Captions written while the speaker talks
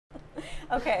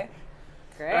Okay.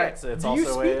 Great. All right, so it's Do you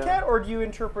also speak cat, or do you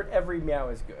interpret every meow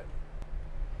as good?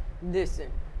 Listen,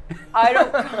 I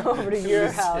don't come over to your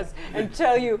house and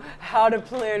tell you how to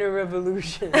plan a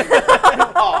revolution. Too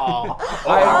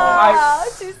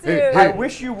soon. I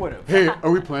wish you would have. Hey, are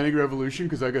we planning a revolution?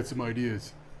 Because I got some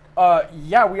ideas.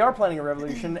 Yeah, we are planning a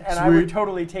revolution, and I would Sweet.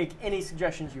 totally take any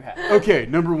suggestions you have. Okay,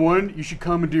 number one, you should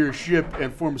commandeer a ship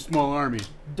and form a small army.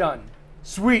 Done.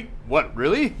 Sweet. What,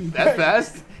 really? That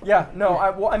fast? Yeah, no,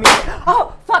 I mean,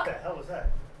 Oh, fuck! What the hell was that?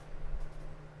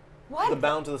 What? the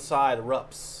mountain to the side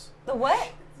erupts. The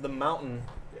what? The mountain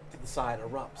to the side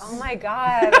erupts. Oh my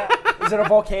god. is it a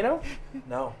volcano?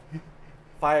 No.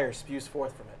 Fire spews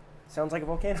forth from it. Sounds like a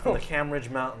From volcano. the Camridge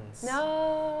Mountains.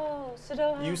 No,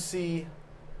 Sedona. You see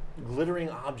glittering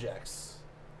objects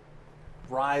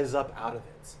rise up out of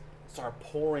it, start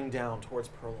pouring down towards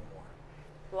Perlamore.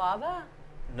 Lava?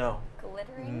 No.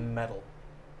 Glittering. Metal.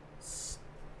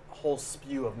 A whole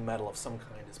spew of metal of some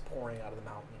kind is pouring out of the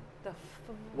mountain.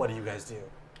 What do you guys do?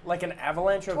 Like an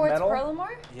avalanche of Towards metal?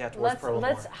 Perlamore? Yeah, towards Perlamore.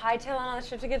 Let's hightail on the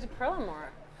ship to get to Perlamore.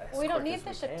 As We don't quick need as the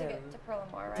we ship to can. get to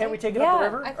Perlamore, right? Can't we take it Yeah. up the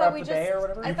river? I Or thought up we the just. bay or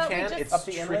whatever? I You thought we can. just. It's Up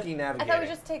the tricky inlet? I navigating. thought we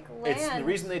just take land. The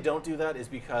reason they don't do that is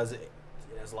because it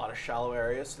has a lot of shallow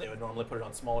areas. So they would normally put it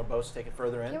on smaller boats to take it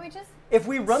further in. Can we just? If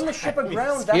we run the ship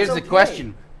aground, that's Here's okay. the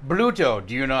question. Bluto,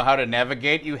 do you know how to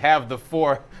navigate? You have the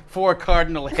four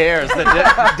cardinal hairs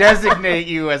that designate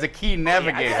you as a key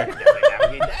navigator.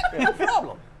 No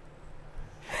problem.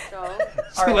 So,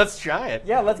 So let's try it.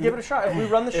 Yeah, let's give it a shot. If we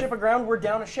run the ship aground, we're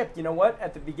down a ship. You know what?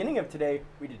 At the beginning of today,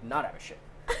 we did not have a ship.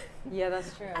 yeah,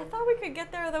 that's true. I thought we could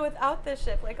get there though without the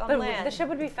ship, like on But land. the ship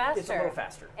would be faster. It's a little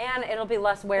faster. And it'll be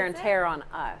less wear and Is it? tear on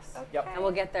us. Yep. And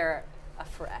we'll get there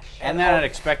afresh. And they're not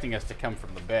expecting us to come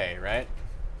from the bay, right?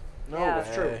 No Yeah, way.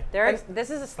 that's true. This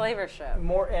is a slaver ship.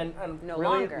 More and No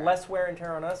really longer. less wear and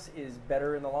tear on us is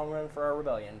better in the long run for our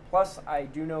rebellion. Plus, I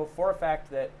do know for a fact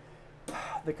that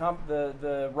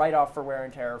the write-off for wear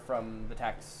and tear from the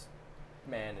tax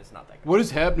man is not that good. What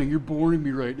is happening? You're boring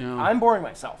me right now. I'm boring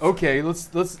myself. Okay, let's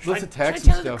attack Should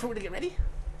some I tell stuff. the crew to get ready?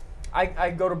 I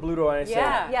go to Bluto and I say,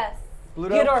 Yeah. Yes. Bluto,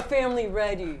 Get our family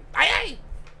ready. Aye, aye.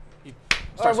 He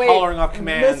starts wait, hollering off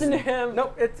commands. Listen to him.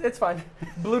 nope, it's fine.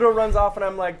 Bluto runs off and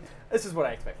I'm like, this is what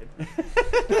I expected.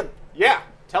 Yeah,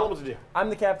 tell him what to do. I'm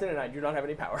the captain and I do not have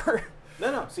any power.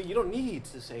 No. See, you don't need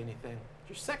to say anything.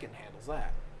 Your second handles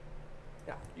that.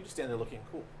 Yeah. You just stand there looking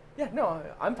cool. Yeah, no,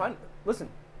 I'm fine. Listen,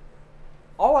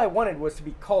 all I wanted was to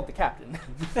be called the captain.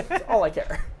 That's all I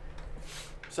care.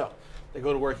 So they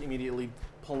go to work immediately,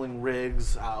 pulling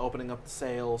rigs, opening up the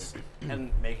sails,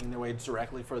 and making their way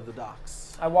directly for the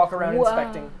docks. I walk around Whoa.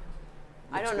 inspecting.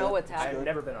 I don't know what's I've happening.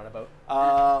 never been on a boat.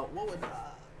 What would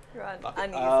You're on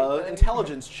uneasy footing.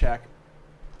 intelligence check,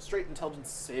 straight intelligence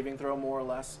saving throw, more or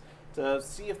less, to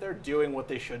see if they're doing what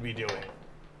they should be doing.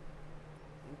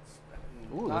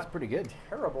 Ooh, that's pretty good.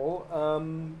 Terrible.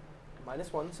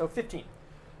 -1, so 15.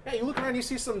 Yeah, you look around, you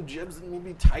see some jibs that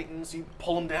maybe titans. You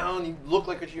pull them down. You look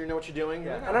like you know what you're doing.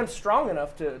 Yeah, and I'm strong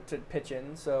enough to pitch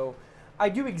in, so I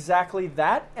do exactly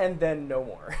that and then no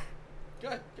more.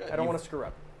 Good. I don't want to screw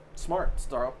up. Smart.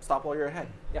 Stop while you're ahead.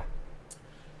 Yeah.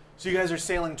 So you guys are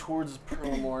sailing towards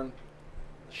Perlamore.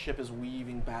 The ship is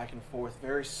weaving back and forth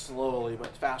very slowly,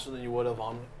 but faster than you would have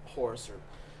on horse or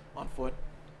on foot.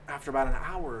 After about an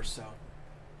hour or so,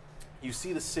 you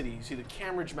see the city. You see the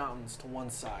Camridge Mountains to one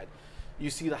side. You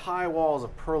see the high walls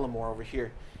of Perlamore over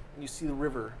here. And you see the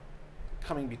river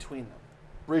coming between them.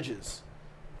 Bridges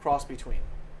cross between,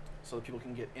 so that people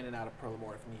can get in and out of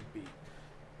Perlamore if need be.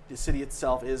 The city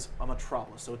itself is a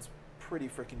metropolis, so it's pretty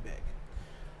freaking big.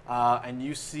 And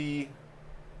you see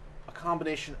a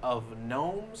combination of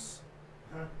gnomes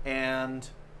and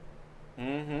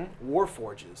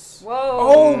warforges Whoa.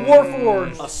 Oh,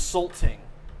 Warforged! assaulting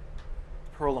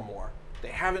Perlamore. They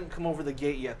haven't come over the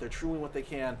gate yet. They're doing what they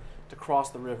can to cross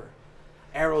the river.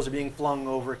 Arrows are being flung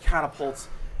over, catapults.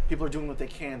 People are doing what they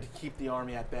can to keep the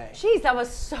army at bay. Jeez, that was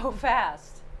so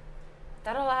fast.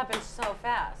 That all happened so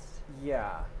fast.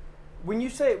 Yeah. When you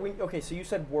say, okay, so you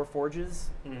said Warforges.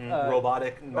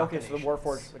 Robotic Okay, so the machinations.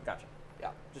 Warforged, gotcha. Yeah,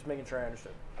 just making sure I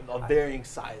understood. Of varying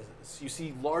sizes. You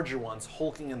see larger ones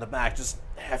hulking in the back, just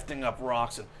hefting up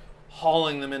rocks and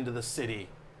hauling them into the city.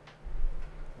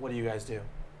 What do you guys do?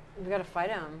 We gotta fight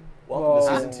him. Welcome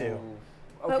to season 2.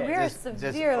 But Okay. we're There's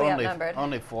severely outnumbered.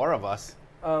 only 4 of us.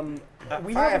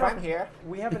 We have enough, I'm here.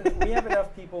 We have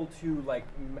enough people to like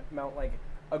mount like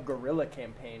a guerrilla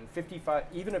campaign. 55,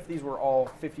 even if these were all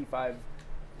 55,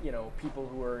 people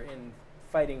who are in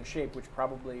fighting shape, which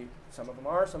probably some of them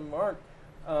are, some of them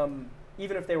aren't.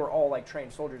 Even if they were all like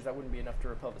trained soldiers, that wouldn't be enough to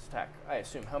repel this attack. I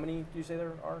assume. How many do you say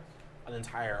there are? An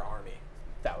entire army.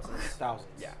 Thousands. Thousands.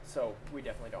 Yeah, so we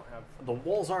definitely don't have... The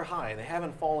walls are high. They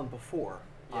haven't fallen before.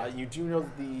 Yeah. You do know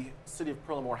that the city of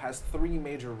Perlamore has 3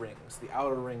 major rings: the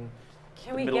outer ring,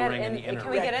 Can the we middle get ring, and the in? inner Can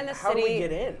we ring. get in the How do we city?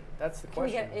 get in? That's the Can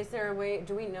we question. get? Is there a way?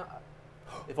 Do we know?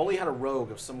 If only you had a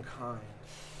rogue of some kind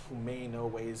who may know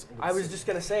ways into the I was city. just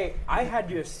gonna say, I had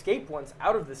to escape once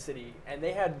out of the city, and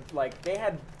they had But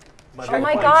Oh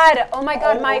my checkpoints. god! Oh my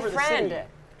god! all My over the friend city.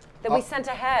 that we sent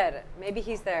ahead. Maybe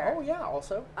he's there. Oh yeah,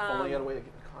 also. If only you had a way to get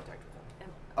in contact with them.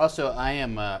 Also, I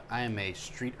am a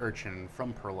street urchin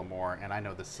from Perlamore, and I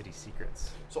know the city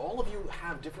secrets. So all of you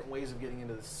have different ways of getting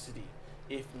into the city,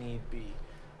 if need be.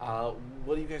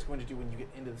 What are you guys going to do when you get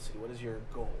into the city? What is your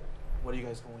goal? What are you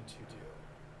guys going to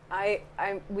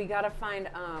do? We gotta find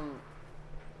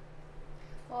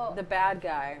Well, the bad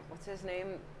guy. What's his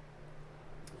name?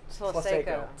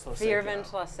 Tlaseco. Virvan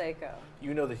Tlaseco.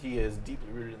 You know that he is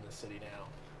deeply rooted in the city now.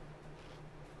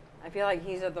 I feel like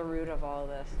he's at the root of all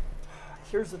this.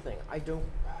 Here's the thing. I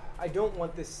don't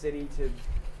want this city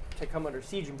to come under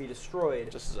siege and be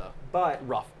destroyed. Just as a But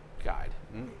rough guide.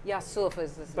 Yasuf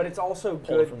is this. But it's also Pulled it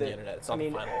good from that the internet. It's not the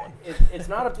final one. It's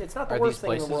not the Are worst these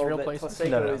thing in the places world real that places? Tlaseco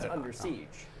No, is they're under not.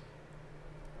 siege.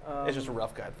 It's just a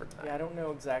rough guide for tonight. Yeah, I don't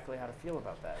know exactly how to feel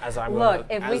about that. As I'm Look,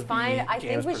 gonna, if we as find- the I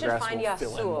think games we should progress, find we'll fill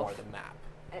in Yasuf. more of the map.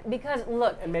 Because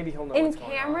look, And maybe he'll know in what's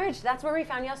going on. Cambridge, that's where we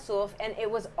found Yasuf, and it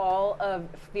was all of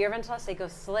Virvan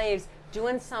Tlaseco's slaves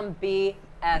doing some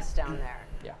BS down there.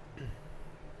 Yeah.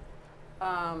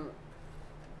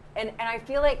 And I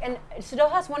feel like, and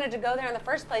Sidohas wanted to go there in the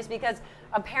first place because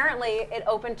apparently it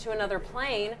opened to another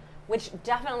plane, which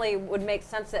definitely would make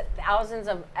sense that thousands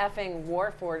of effing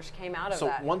Warforged came out of So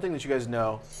that. one thing that you guys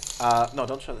know, no,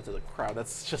 don't show that to the crowd.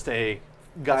 That's just a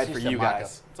guide That's for just a you mock-up.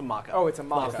 guys. It's a mock-up. Oh, it's a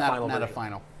mock-up. It's not, final not a version.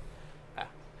 final.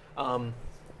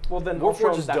 Well, then I'll show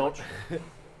Warforges him that don't. much.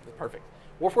 Perfect.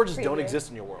 Warforges don't Preview. exist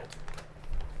in your world.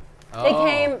 They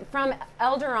came from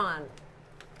Elderon,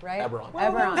 right? Eberron.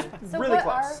 Eberron. so really what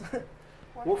close. The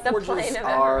plane Warforges of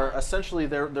are Eberron. essentially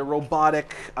they're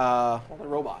robotic. Well, they're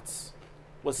robots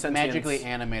with sentience. Magically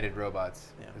animated robots.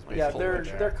 Yeah. is Yeah, basically what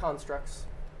they they're are. constructs.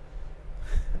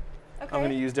 Okay. I'm going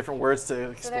to use different words to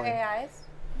So explain. they're AIs?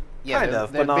 Yeah, Kind they're,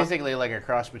 of, they're but not- basically like a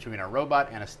cross between a robot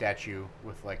and a statue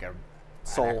with like a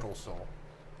Soul. an actual soul.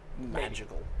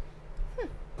 Magical.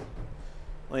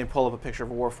 Let me pull up a picture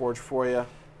of a Warforged for you,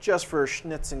 just for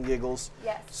schnitz and giggles.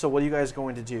 Yes. So what are you guys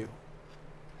going to do?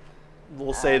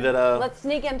 We'll say that Let's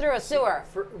sneak in through a sewer.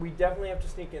 We definitely have to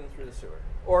sneak in through the sewer,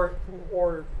 or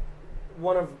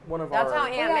one of That's our. how Oh,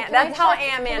 Ant-Man. can That's I how check-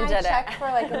 Ant-Man can did I check it. for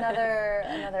like another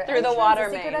Through the entrance, water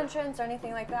a secret main. entrance or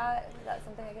anything like that? Is that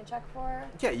something I can check for?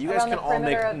 yeah, you guys Around can the all make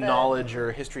perimeter of the- knowledge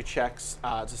or history checks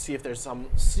to see if there's some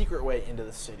secret way into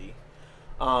the city.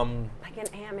 Like an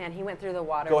Ant-Man, he went through the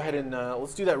water. Go ahead and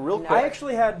let's do that real No. quick. I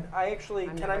actually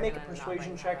I'm can I never make a gonna not persuasion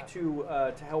bring that check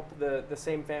up. to help the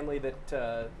same family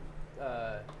that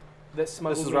smuggled This is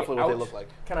me roughly what they out? look like.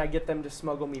 Can I get them to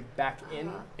smuggle me back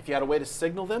in? If you had a way to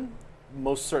signal them,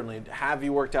 most certainly. Have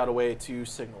you worked out a way to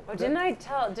signal? Oh, didn't I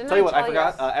tell? Didn't Tell you what, I tell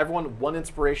forgot. you? Everyone, one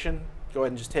inspiration. Go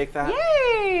ahead and just take that.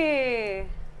 Yay!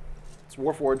 It's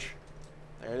Warforge.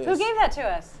 There it is. Who gave that to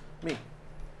us? Me.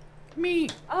 Me.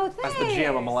 Oh, thanks. As the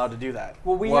GM, I'm allowed to do that.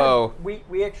 Well, Whoa.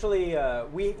 we actually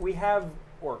we have,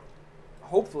 or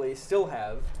hopefully still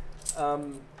have,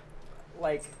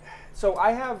 like, so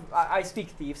I speak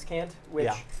Thieves' Cant, which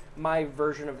Yeah. my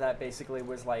version of that basically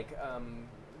was like,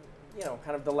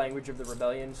 kind of the language of the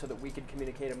rebellion, so that we could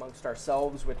communicate amongst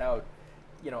ourselves without,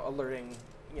 alerting,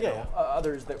 Yeah.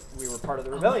 others that we were part of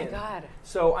the rebellion. Oh my God.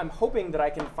 So I'm hoping that I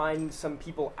can find some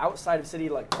people outside of city,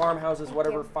 like farmhouses,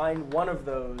 whatever. you. Find one of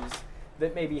those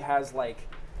that maybe has like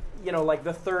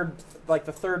the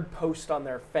third post on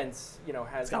their fence,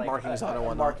 has got like markings on it, a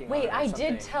whatnot. marking on Wait, it or I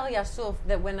something. did tell Yasuf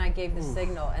that when I gave the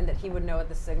signal and that he would know what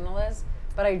the signal is,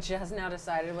 but I just now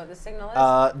decided what the signal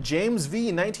is. James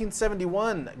V,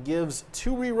 1971, gives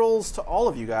 2 rerolls to all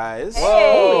of you guys.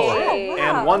 Hey!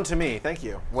 And 1 to me. Thank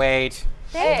you. Wait.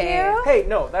 Thank Hey. you. Hey,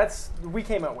 no, we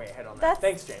came out way ahead on that. That's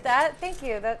Thanks, James. Thank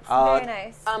you. That's Uh, very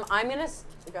nice. I'm gonna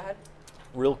go ahead.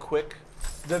 Real quick.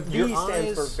 The V Your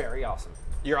stands eyes- for very awesome.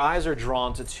 Your eyes are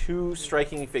drawn to 2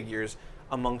 striking figures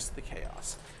amongst the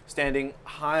chaos. Standing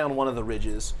high on one of the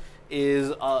ridges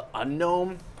is a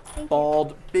gnome,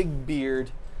 bald, big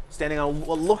beard, standing on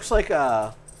what looks like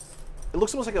it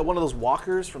looks almost like one of those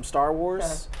walkers from Star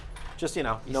Wars. Just, He's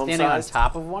gnome standing on sized.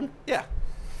 top of one? Yeah.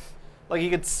 Like he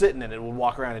could sit in it and would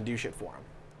walk around and do shit for him.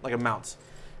 Like a mount.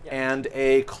 Yeah. And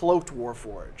a cloaked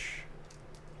Warforge.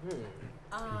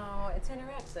 Oh, it's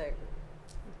anorexic.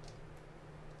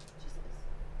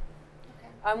 Okay.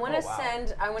 I want to Oh,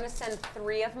 wow. send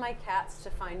 3 of my cats to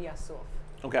find Yasuf.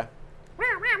 Okay.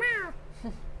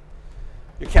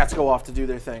 Your cats go off to do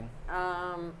their thing.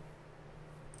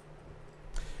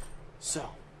 So,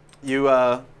 you,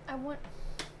 I want.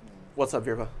 what's up,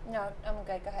 Virva? No, I'm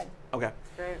good. Go ahead. Okay.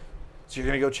 Great. So you're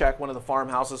going to go check one of the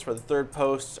farmhouses for the third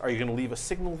post. Are you going to leave a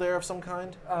signal there of some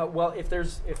kind? Well, if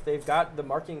they've got the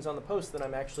markings on the post, then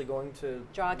I'm actually going to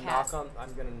Draw a cat.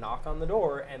 I'm going to knock on the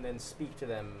door and then speak to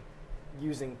them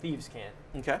using thieves' cant.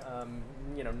 Okay.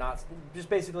 Not just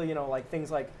basically, like things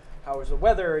like how is the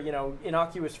weather,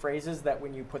 innocuous phrases that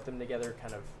when you put them together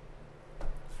kind of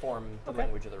form the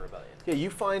language of the rebellion. Yeah, you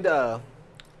find a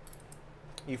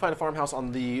farmhouse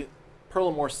on the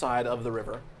Perlamore side of the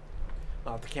river,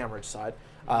 not the Cameridge side.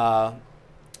 You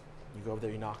go over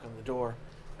there, you knock on the door,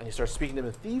 and you start speaking to them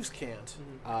in thieves' cant.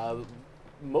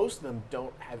 Most of them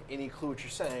don't have any clue what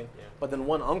you're saying, but then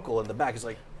one uncle in the back is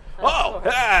like, "Oh,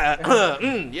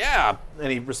 yeah,"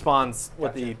 and he responds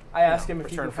with the. I asked him if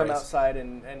he return could come phrase. outside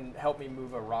and help me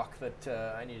move a rock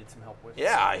that I needed some help with.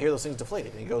 Yeah, I hear those things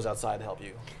deflated, and he goes outside to help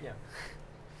you. Yeah.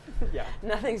 Yeah.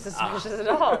 Nothing suspicious at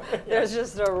all. There's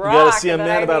just a rock. You gotta see a that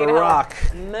man I about a need help rock.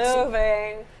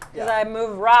 moving, because Yeah. I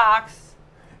move rocks.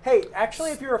 Hey,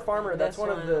 actually, if you're a farmer, that's This one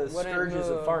of the one wouldn't scourges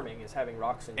of move. farming is having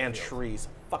rocks in your And field. trees.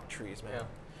 Fuck trees, man.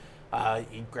 Yeah.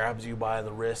 He grabs you by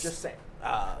the wrist. Just saying.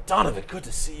 Donovan, good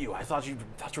to see you. I thought you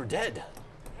were dead.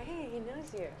 Hey, he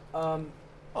knows you. Well,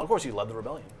 of course you led the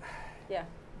rebellion. Yeah.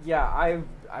 Yeah,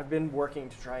 I've been working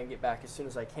to try and get back as soon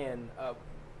as I can.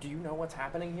 Do you know what's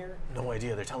happening here? No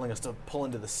idea. They're telling us to pull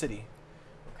into the city.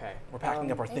 Okay. We're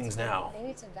packing up our They need things to- now. They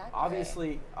need to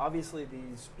evacuate. Obviously,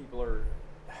 these people are.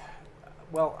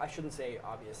 Well, I shouldn't say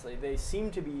obviously. They seem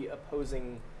to be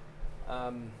opposing.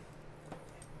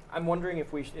 I'm wondering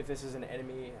if this is an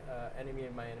enemy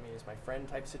of my enemy is my friend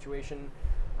type situation.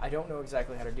 I don't know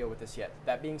exactly how to deal with this yet.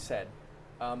 That being said,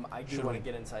 I do Should want to we-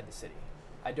 get inside the city.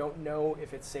 I don't know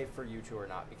if it's safe for you two or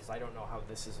not because I don't know how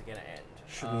this is going to end.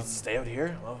 Should we stay out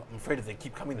here? Well, I'm afraid if they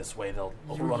keep coming this way, they'll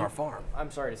overrun our farm.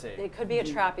 I'm sorry to say. It could be a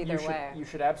trap either way. You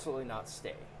should absolutely not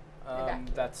stay.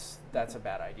 Evacuate. That's a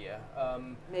bad idea.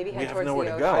 Maybe We head have towards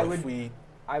nowhere the to ocean. go if we.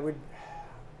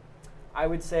 I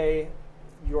would say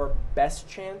your best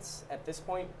chance at this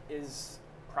point is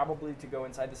probably to go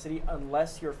inside the city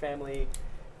unless your family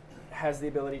has the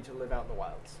ability to live out in the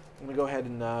wilds. I'm gonna go ahead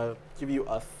and give you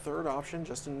a third option,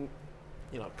 just in,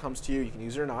 it comes to you. You can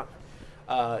use it or not.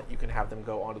 You can have them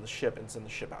go onto the ship and send the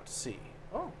ship out to sea.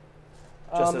 Oh.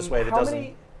 Just this way, that how doesn't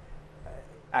many,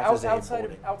 act as a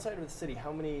boarding. outside of the city,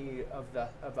 how many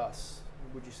of us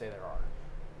would you say there are?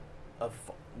 Of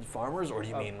farmers, or do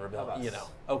you Of- mean of rebellion? us.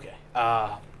 Okay.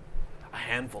 A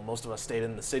handful. Most of us stayed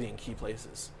in the city in key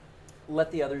places. Let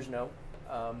the others know,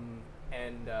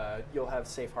 and you'll have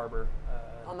safe harbor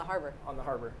On the harbor. on the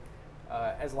harbor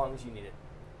as long as you need it.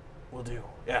 Will do.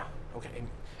 Yeah. Okay. And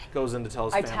goes in to tell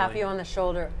his I family. tap you on the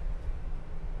shoulder.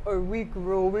 Are we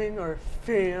growing our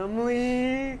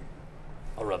family?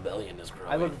 A rebellion is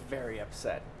growing. I look very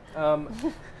upset.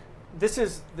 This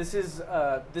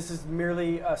is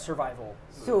merely a survival.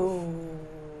 So-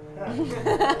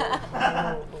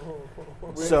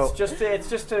 it's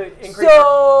just to increase.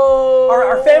 So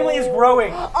Our family is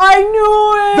growing. I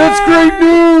knew it. That's great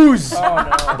news! Oh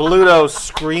no! Bluto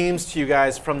screams to you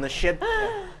guys from the ship,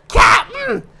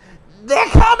 "Captain, they're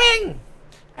coming!"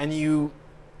 And you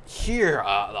hear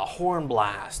the horn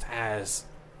blast as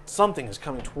something is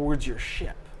coming towards your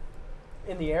ship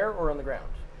In the air or on the ground?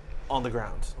 on the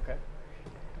ground. Okay.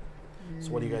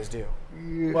 So what do you guys do?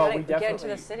 Well, Gotta we get definitely into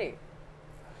the city.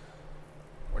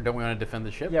 Or don't we want to defend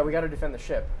the ship? Yeah, we got to defend the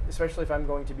ship, especially if I'm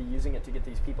going to be using it to get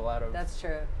these people out of That's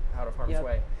true. harm's Yep.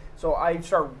 way. So I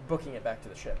start booking it back to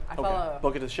the ship. I Okay. follow.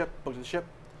 Book it to the ship. Book it to the ship.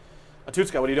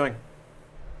 Aatuska, what are you doing?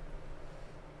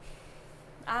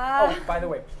 Oh, by the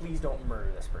way, please don't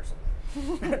murder this person.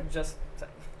 Just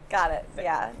saying. Got it.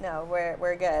 Yeah. No,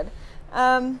 we're good.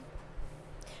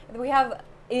 We have an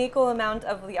equal amount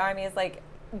of the army is like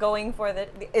going for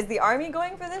is the army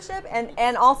going for the ship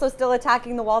and also still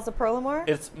attacking the walls of Perlamore?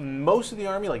 It's most of the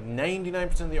army, like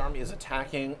 99% of the army is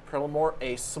attacking Perlamore.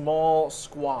 A small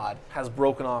squad has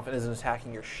broken off and is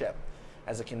attacking your ship,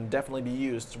 as it can definitely be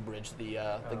used to bridge the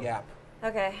gap.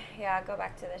 Okay. Yeah. Go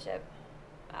back to the ship.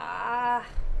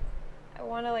 I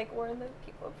want to warn the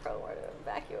people of Perlamore to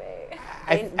evacuate.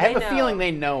 I They have a know. feeling they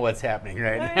know what's happening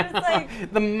right I mean, now. it's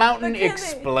like- the mountain But can they-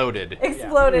 exploded.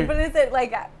 Exploded, but is it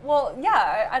well,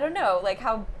 yeah, I don't know.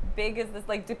 How big is this?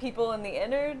 Do people in the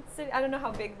inner city? I don't know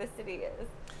how big the city is.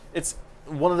 It's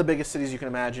one of the biggest cities you can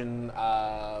imagine.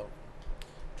 Trying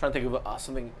to think of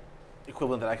something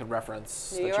equivalent that I could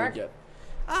reference New that York? you would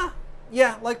get.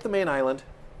 Yeah, like the main island.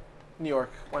 New York,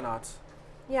 why not?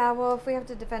 Yeah, well, if we have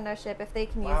to defend our ship, if they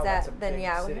can Wow, use that's that, a then big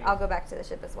yeah, city. I'll go back to the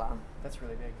ship as well. That's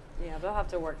really big. Yeah, they'll have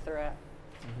to work through it.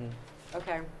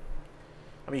 Okay.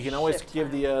 I mean, you can always Ship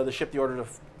give time. the ship the order to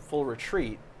full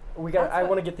retreat. We got. That's I what-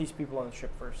 want to get these people on the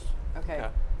ship first. Okay. Yeah.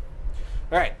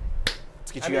 All right,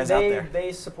 let's get I you mean, guys out there.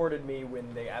 They supported me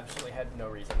when they absolutely had no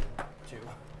reason to.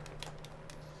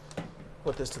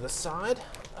 Put this to the side.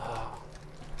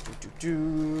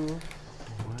 Do.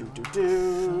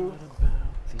 The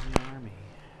army.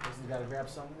 You gotta grab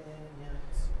some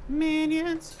minions.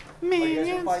 Minions. Oh, you guys can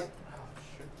Minions. fight. Oh,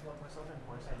 should plug myself in.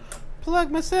 Where's that?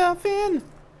 Plug myself in.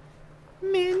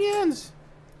 Minions.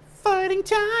 Fighting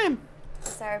time. Is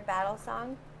this our battle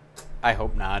song? I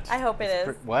hope not. I hope it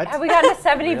is. What? Have we gotten to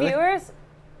 70 Really? viewers?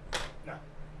 No.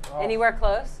 Anywhere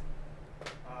close?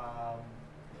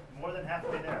 More than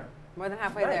halfway there. More than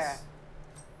halfway Nice. there.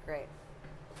 Great.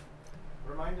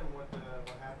 Remind them what happened.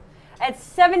 At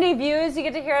 70 views, you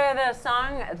get to hear the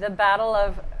song "The Battle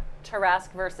of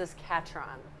Tarask versus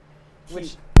Catron,"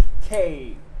 which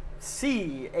KCATRON.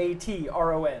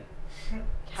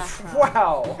 Catron.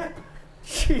 Wow.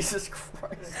 Jesus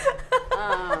Christ.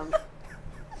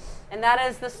 And that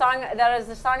is the song. That is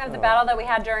the song of the battle that we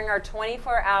had during our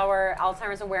 24-hour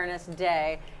Alzheimer's Awareness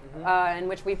Day, in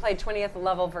which we played 20th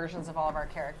level versions of all of our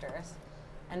characters,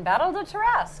 and battled a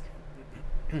Tarask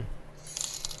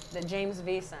that James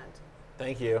V sent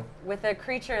Thank you. with a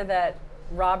creature that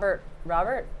Robert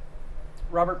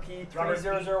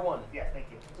P3001. Yeah, thank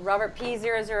you.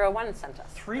 P001 sent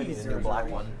us. I need a new black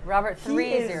one. Robert He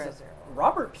 300. is-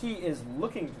 Robert P is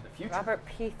looking to the future. Robert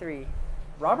P3.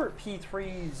 Robert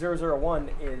P3001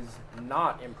 is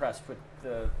not impressed with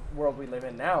the world we live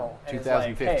in now. And is like,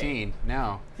 2015. hey,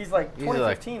 No. he's like, These are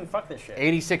like 2015, fuck this shit.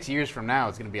 86 years from now,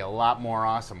 it's going to be a lot more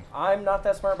awesome. I'm not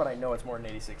that smart, but I know it's more than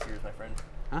 86 years, my friend.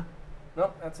 Huh?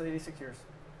 Nope, that's 86 years.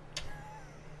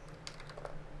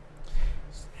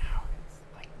 Now it's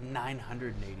like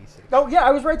 986. Oh, yeah,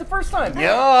 I was right the first time.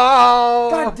 Yo!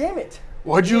 God damn it.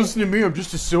 Why'd you listen to me? I'm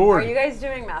just a Are sword. you guys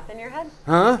doing math in your head?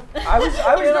 Huh? I was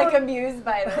You're like doing, amused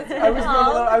by this. I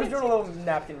was doing a little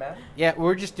napkin math. Yeah,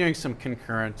 we're just doing some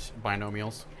concurrent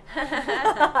binomials.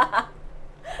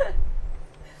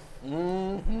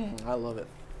 I love it.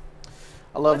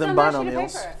 I love them What's on that sheet of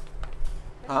binomials. paper?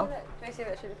 Huh? Can I see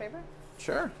that sheet of paper?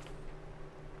 Sure.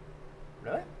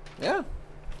 Really? Yeah.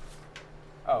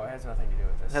 Oh, it has nothing to do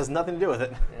with It this. has nothing to do with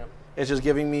it. Yep. It's just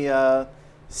giving me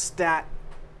stat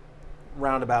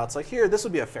roundabouts. Like, here, this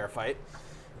would be a fair fight.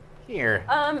 Here.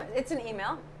 It's an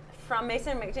email from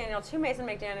Mason McDaniel to Mason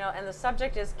McDaniel, and the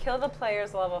subject is "Kill the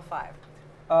players level 5."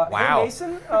 Wow. Hey,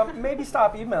 Mason, maybe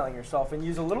stop emailing yourself and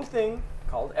use a little thing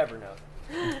called Evernote.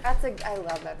 I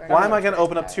love Evernote. Why am I going to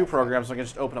open up two programs when I can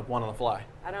just open up one on the fly?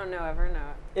 I don't know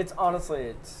Evernote. It's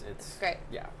honestly, it's Great.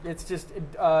 Yeah, it's just.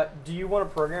 Do you want a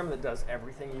program that does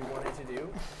everything you want it to do?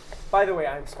 By the way,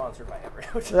 I'm sponsored by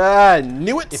Evernote, I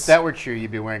knew it. If that were true,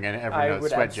 you'd be wearing an I Evernote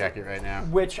would sweat absolutely- jacket right now.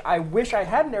 which I wish I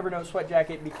had an Evernote sweat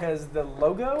jacket because the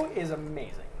logo is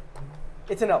amazing.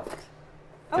 It's an elephant.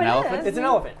 Oh, An it elephant? is? It's an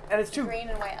elephant, and it's two. Green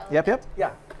and white elephant. Yep.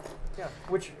 Yeah, yeah.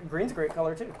 Which green's a great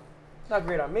color too. Not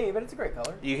great on me, but it's a great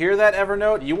color. You hear that,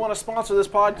 Evernote? You want to sponsor this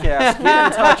podcast? Get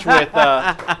in touch with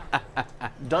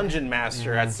Dungeon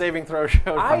Master at Saving Throw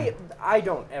Show. I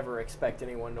don't ever expect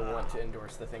anyone to want to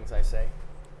endorse the things I say.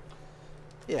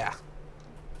 Yeah.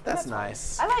 That's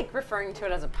nice. I like referring to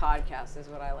it as a podcast. Is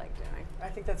what I like doing. I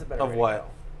think that's a better Of way what? to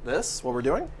go. This? What we're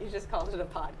doing? You just called it a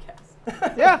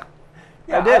podcast. Yeah.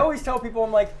 Yeah, I did. I always tell people,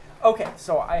 I'm like, okay,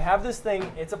 so I have this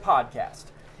thing. It's a podcast.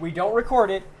 We don't record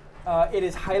it. It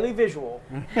is highly visual,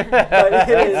 but it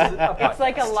is a podcast. It's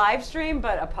like a live stream,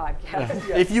 but a podcast.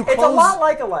 Yeah. If you It's a close- lot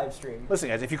like a live stream. Listen,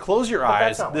 guys, if you close your But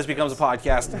eyes, that's not this what it becomes a is.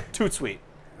 podcast. Toot sweet.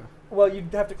 Well,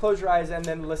 you'd have to close your eyes and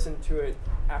then listen to it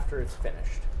after it's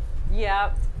finished.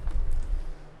 Yeah.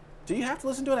 Do you have to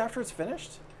listen to it after it's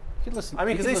finished? You could listen. I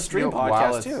mean, you because could they listen stream to it while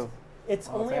podcasts it's- too. It's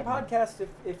only a podcast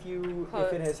if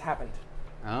it has happened.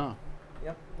 Oh,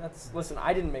 Yep. Listen,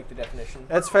 I didn't make the definition.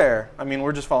 That's fair. I mean,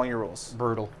 we're just following your rules.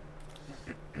 brutal.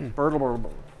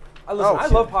 Burtle. I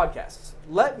Okay. love podcasts.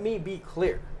 Let me be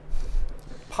clear.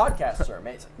 Podcasts are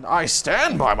amazing. I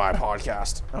stand by my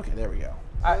podcast. Okay, there we go.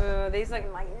 Ooh, these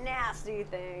look like nasty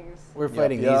things. We're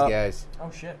fighting yep. these guys. Oh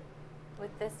shit.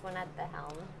 With this one at the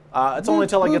helm. It's only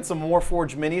until I get some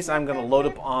Warforged minis. I'm going to load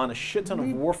up on a shit ton of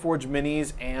Warforged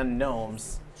minis and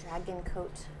gnomes. Dragon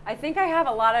coat. I think I have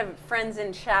a lot of friends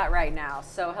in chat right now,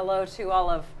 so hello to all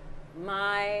of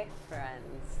my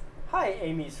friends. Hi,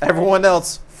 Amy's friend. Everyone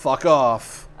else, fuck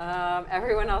off.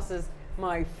 Everyone else is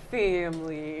my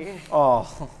family.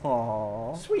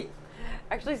 Oh. Sweet.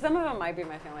 Actually, some of them might be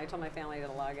my family. I told my family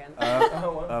to log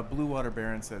in. Blue Water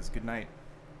Baron says good night.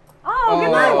 Oh, good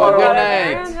Oh, night, good Water night.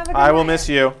 Baron. Have a good I will night. miss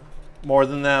you more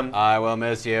than them. I will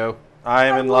miss you. I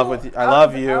am in love with you. I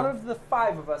love you. Out of the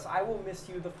 5 of us, I will miss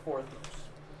you the 4th most.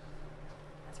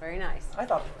 That's very nice. I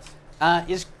thought it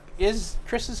was. Is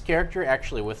Chris's character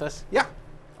actually with us? Yeah.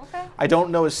 Okay. I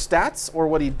don't know his stats or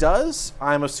what he does.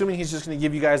 I'm assuming he's just going to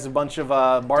give you guys a bunch of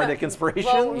bardic inspirations.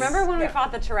 Well, remember when we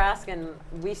fought the Tarascan?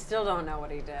 We still don't know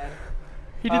what he did.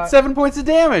 He did 7 points of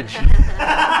damage.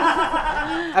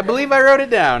 I believe I wrote it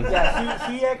down.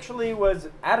 Yeah, he actually was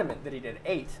adamant that he did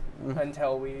 8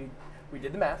 until we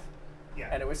did the math,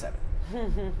 and it was 7.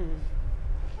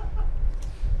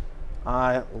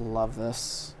 I love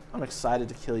this. I'm excited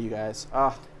to kill you guys.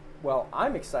 Well,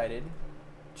 I'm excited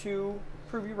to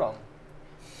prove you wrong.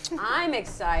 I'm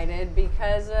excited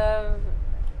because of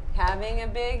having a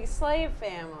big slave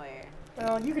family.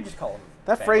 Well, you could just call him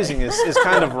That family. phrasing is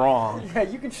kind of wrong. Yeah,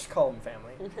 you can just call him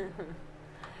family.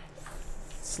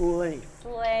 Slave.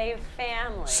 Slave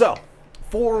family. So,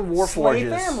 4 Slave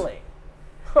Warforges. family.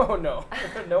 Oh, no.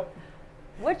 Nope.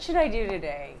 What should I do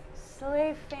today?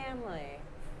 Slave family.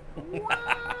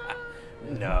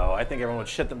 No, I think everyone would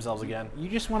shit themselves again. You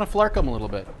just want to flark him a little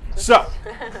bit. So,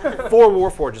 4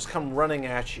 Warforges come running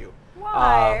at you.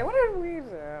 Why? What did we do?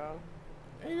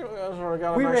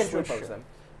 We ran to oppose them.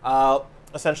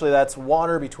 Essentially, that's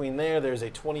water between there. There's a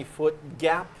 20-foot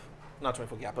gap. Not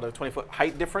 20-foot gap, but a 20-foot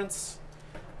height difference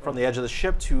from the edge of the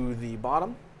ship to the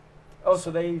bottom. Oh,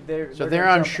 so they're So gonna they're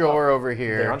on jump shore up. over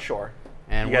here. They're on shore.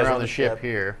 And You guys we're are on the ship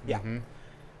here. Yeah. Mhm.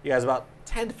 You guys about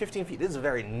 10 to 15 feet. This is a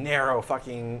very narrow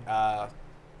fucking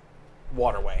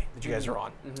waterway that you guys are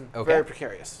on. Okay. Very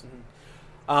precarious.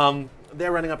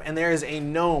 They're running up, and there is a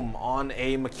gnome on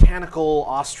a mechanical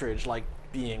ostrich-like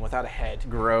being without a head.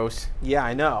 Gross. Yeah,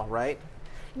 I know, right?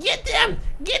 Get them!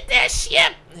 Get that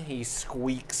ship! He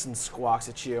squeaks and squawks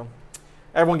at you.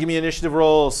 Everyone give me initiative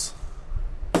rolls.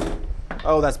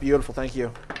 Oh, that's beautiful. Thank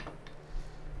you.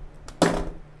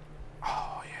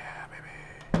 Oh, yeah,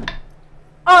 baby.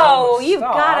 Oh, Oh, you've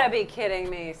stop. got to be kidding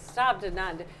me. Stop did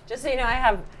not. Just so you know, I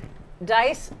have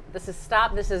dice. This is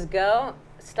stop. This is go.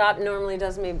 Stop normally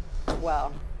does me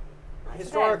well.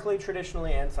 Historically,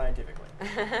 traditionally, and scientifically.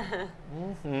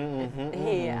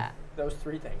 Yeah. Those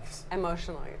 3 things.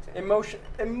 Emotionally, too.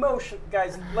 Emotion.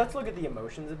 Guys, let's look at the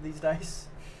emotions of these dice.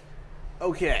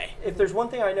 Okay. If there's one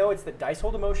thing I know, it's that dice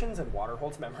hold emotions and water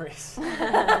holds memories.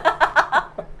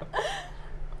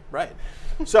 Right.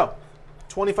 So,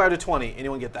 25 to 20.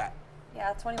 Anyone get that?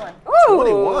 Yeah, 21. Ooh.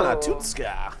 21,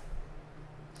 Aatuska.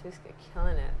 Aatuska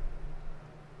killing it.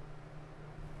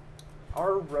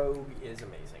 Our rogue is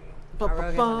amazing. Our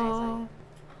rogue is amazing.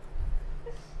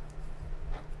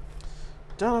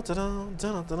 Dun-dun-dun,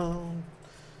 dun-dun-dun.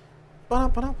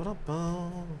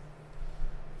 Ba-dum-ba-dum-ba-dum-bum.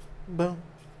 Boom.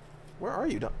 Where are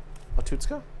you,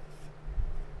 Aatuska?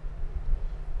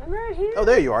 I'm right here. Oh,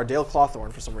 there you are, Dale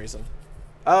Clawthorne for some reason.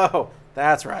 Oh,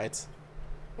 that's right.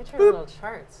 Get your little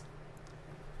charts.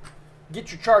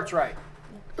 Get your charts right.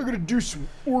 I'm gonna do some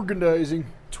organizing.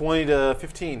 20 to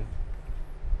 15.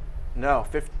 No,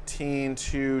 15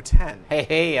 to 10.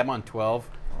 Hey, I'm on 12.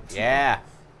 Yeah.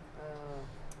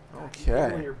 Even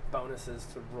Okay. your bonuses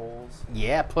to rolls.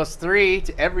 Yeah, +3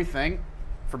 to everything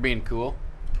for being cool.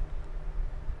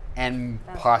 And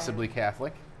That's possibly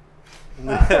Catholic.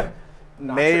 May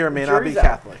sure. or may not be Jury's out.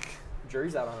 Catholic.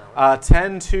 Jury's out on that one.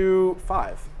 10 to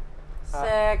 5.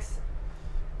 6.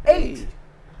 8.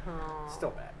 Oh,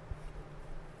 Still bad.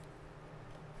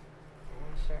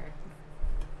 yeah, sure.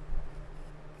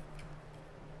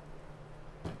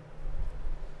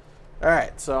 All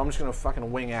right, so I'm just gonna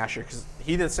fucking wing Asher because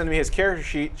he didn't send me his character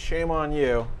sheet. Shame on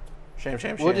you. Shame,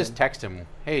 shame, shame. We'll just text him.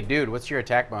 Hey, dude, what's your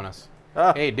attack bonus?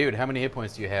 Ah. Hey, dude, how many hit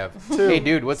points do you have? 2, Hey,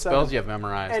 dude, what 7. spells do you have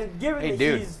memorized? And given Hey, that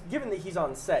dude. given that he's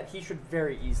on set, he should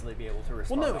very easily be able to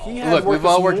respond. Well, no, to he all has Look, work we've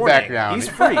all this worked morning. background. He's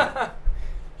free.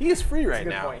 He is free right a good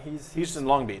now. point. He's just in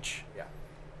Long Beach. Yeah.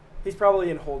 He's probably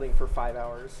in holding for 5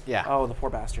 hours. Yeah. Oh, the poor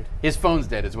bastard. His phone's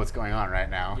dead is what's going on right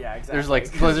now. Yeah, There's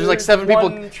exactly. like there's like There's 7 people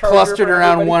one charger clustered for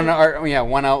around everybody.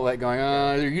 one outlet going,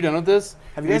 are you done with this?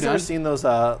 Have you guys ever done? seen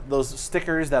those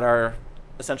stickers that are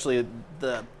essentially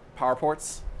the power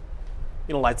ports?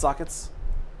 You know, light sockets?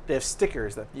 They have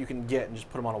stickers that you can get and just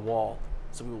put them on a wall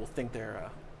so people will think they're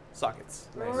sockets.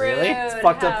 Really? It's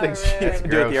fucked up How things you rude. can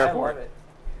do at the Gross. I airport. love it.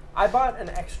 I bought an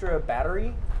extra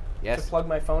battery Yes. to plug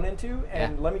my phone into,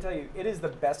 and Yeah. let me tell you, it is the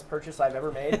best purchase I've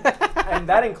ever made, and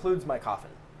that includes my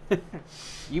coffin.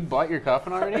 You bought your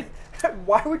coffin already?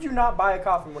 Why would you not buy a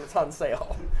coffin when it's on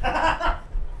sale?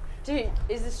 Dude,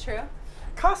 is this true?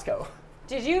 Costco.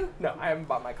 Did you? No, I haven't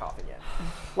bought my coffin yet.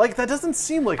 Like, that doesn't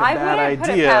seem like a I bad wouldn't put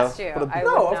it idea. past you. But a I No,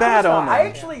 would of not. bad course not. omen. I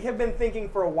actually have been thinking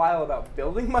for a while about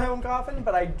building my own coffin,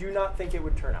 but I do not think it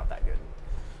would turn out that good.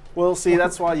 Well, see,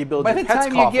 that's why you build By your the pet's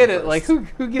time you coffin get it, first. like,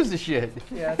 who gives a shit?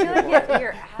 Yeah, I feel like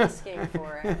you're asking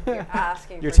for it. You're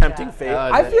asking You're for tempting death. fate.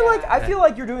 I feel like Yeah. I feel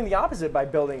like you're doing the opposite by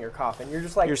building your coffin. You're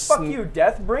just like, You're fuck sn- you,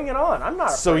 death, bring it on. I'm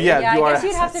not So, afraid. yeah, Yeah, you I are. guess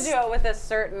you'd have to do it with a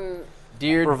certain.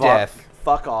 Dear Revolt. death.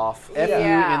 Fuck off. F you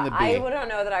yeah, in the I B. wouldn't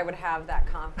know that I would have that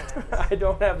confidence. I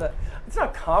don't have that. It's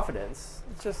not confidence.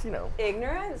 It's just,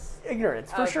 Ignorance?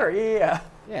 ignorance for Okay. sure. Yeah.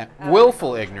 Yeah,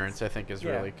 willful ignorance, I think, is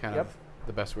Yeah. really kind Yep. of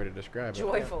the best way to describe it.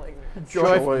 Joyful ignorance.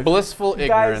 Joy- Blissful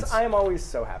ignorance. Guys, I am always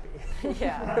so happy.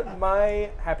 Yeah. My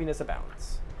happiness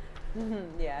abounds.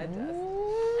 Yeah, it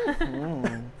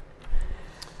does.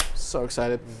 So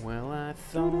excited. Well, I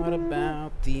thought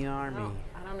about the army.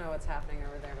 I don't know what's happening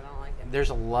over there, but I don't like it. There's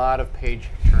a lot of page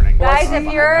turning. Guys, going on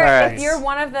if you're behind the if you're scenes.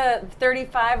 one of the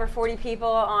 35 or 40 people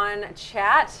on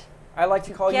chat, I like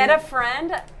to call get you a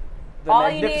friend. the All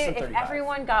you need, Magnificent if 35.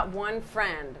 everyone got one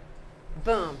friend,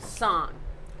 boom, song.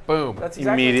 Boom. That's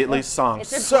exactly Immediately song.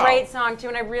 It's a So, great song too,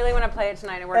 and I really want to play it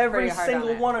tonight. I worked Every pretty hard single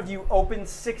on it. one of you open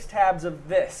 6 tabs of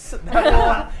this. That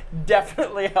will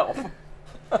definitely help.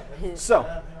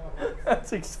 so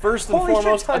That's first and Holy shit,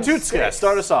 foremost, times Aatuska, 6.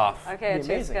 start us off. Okay, That'd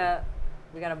be amazing. Aatuska,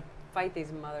 we gotta fight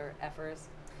these mother effers.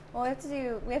 Well, we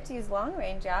have to use long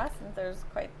range, yeah, since there's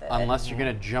quite the. Unless you're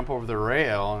gonna jump over the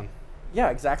rail. And, Yeah,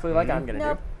 exactly like I'm gonna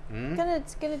Nope. do. Hmm? Gonna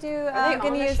do. Are they gonna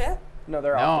on the use. ship? No,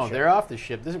 they're off No, the they're ship. off the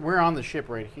ship. We're on the ship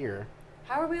right here.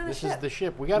 How are we on the This ship? is the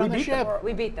ship. We got We on the beat them. ship.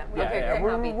 We beat them. Yeah, okay, yeah.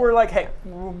 great. I'll beat We're them. like, hey,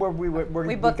 we're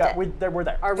We booked it. we're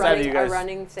there. Our Excited running, you our guys.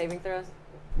 running saving throws.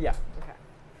 Yeah, Okay.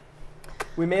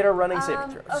 we made our running saving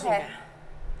throws. Okay.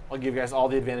 I'll give you guys all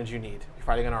the advantage you need. You're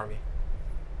fighting an army.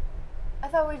 I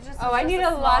thought we just. Oh, I need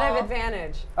a lot of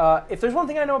advantage. If there's one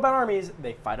thing I know about armies,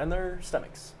 they fight on their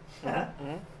stomachs.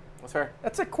 That's fair.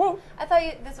 That's a quote. I thought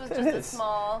this was It just a is.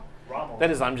 small. Rommel.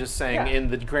 That is, I'm just saying, Yeah, in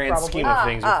the grand probably. scheme of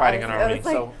things, you're fighting an I army. was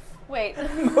like, So, wait.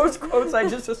 Most quotes I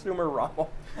just assume are Rommel.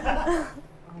 Oh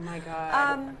my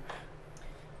god.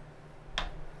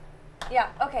 Yeah.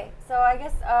 Okay. So I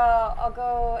guess I'll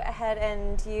go ahead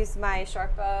and use my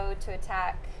short bow to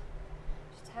attack.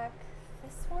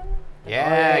 This one.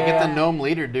 Yeah, get the Yeah. gnome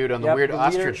leader dude on the Yep, weird leader-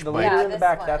 ostrich the bike. leader Yeah, in the this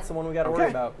back. one. That's the one we got to worry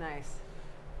about. Nice.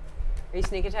 Are you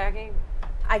sneak attacking?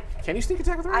 can you sneak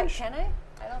attack with range? Can I?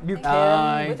 I don't You think.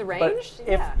 can With but range?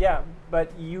 If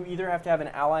but you either have to have an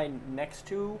ally next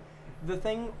to the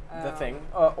thing,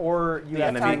 or you The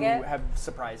have enemy. to Target? have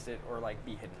surprised it or like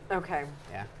be hidden. Okay.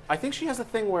 Yeah. I think she has a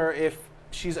thing where if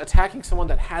she's attacking someone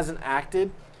that hasn't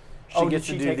acted, she Oh, gets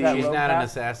did to she do take the. that She's rogue not an path?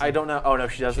 assassin. I don't know. Oh no,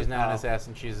 she doesn't. She's not an Oh.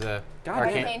 assassin. She's a God,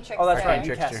 arcane. Arcane trickster. Oh, that's right. Arcane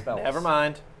You cast trickster. spells. Never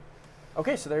mind.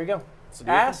 Okay, so there you go. So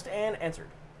do you- Asked and answered.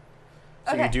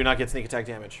 So Okay. you do not get sneak attack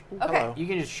damage. Ooh, Okay. hello. You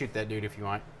can just shoot that dude if you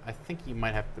want. I think you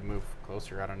might have to move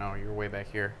closer. I don't know. You're way back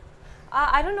here.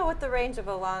 I don't know what the range of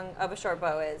a short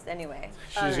bow is anyway.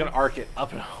 She's gonna arc it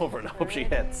up and over and hope she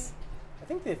hits. I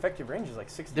think the effective range is like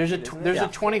 60 There's feet, isn't it? there's Yeah. a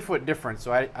 20-foot difference.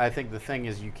 So I think the thing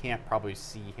is you can't probably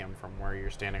see him from where you're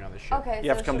standing on the ship. Okay. You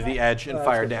have to come to the edge and that's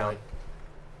fire a good down. point.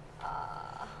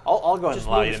 I'll go ahead Just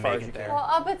and allow move you as to far make as it you there. can.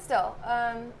 Well, but still,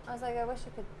 I was like, I wish I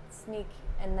could sneak,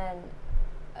 and then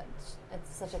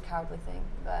it's such a cowardly thing,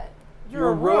 but You're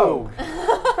a rogue.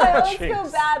 I always feel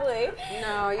Jinx. badly.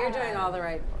 No, you're doing all the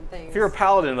right things. If you're a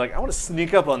paladin, like I want to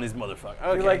sneak up on these motherfuckers.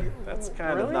 Okay, like, that's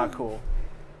kind of really? not cool.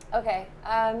 Okay.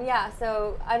 Yeah.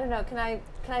 So I don't know. Can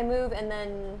I move and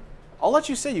then? I'll let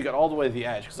you say you got all the way to the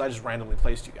edge because I just randomly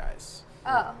placed you guys.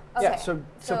 Oh. Okay. Yeah, so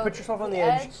put yourself on the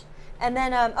edge. And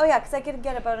then oh yeah, because I could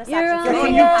get a bonus You're action. on So the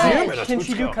I edge. can- Damn it, Can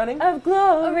she do Aatuska. cunning? Of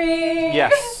glory.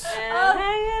 Yes.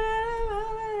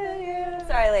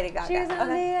 Sorry, Lady Gaga. She's on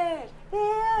the edge. The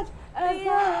edge of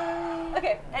glory.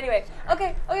 Okay. Anyway.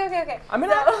 Okay. I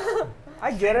mean,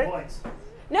 I get it. Points.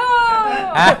 No.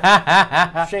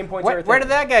 Shame points. Where did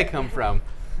that guy come from?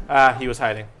 He was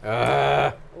hiding.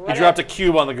 He dropped a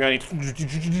cube on the ground.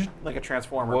 He like a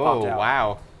transformer Whoa! popped out.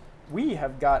 Wow. We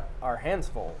have got our hands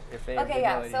full. If they have the Okay.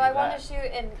 Yeah. ability So to I do want that. to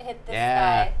shoot and hit this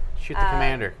Yeah. guy. Shoot the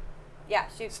commander. Yeah.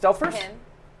 Shoot. Stealth first? Him.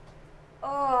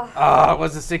 Oh. Oh, it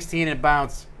was a 16 and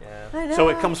bounce. Yeah. I know. So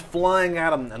it comes flying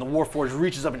at him, and the Warforged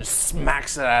reaches up and just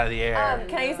smacks it out of the air.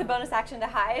 Can I use a bonus action to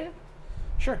hide?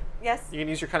 Sure. Yes. You can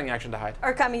use your cunning action to hide.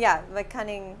 Or cunning, yeah, like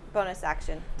cunning bonus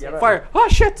action. Yeah, but- Fire! Oh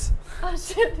shit! Oh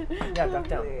shit. Yeah, duck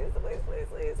down. Please.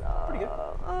 Oh, Pretty good.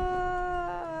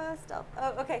 Stealth.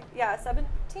 Oh, okay. Yeah,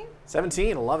 17?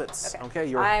 17. Love it. Okay. Okay,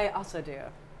 you're. I also do.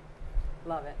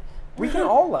 Love it. We can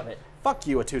all love it. Fuck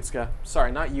you, Aatuska.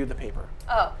 Sorry, not you. The paper.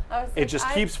 Oh, I was. It just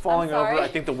keeps falling I'm sorry. over. I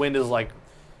think the wind is like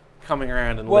coming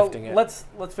around and Well, lifting it. let's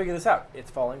figure this out. It's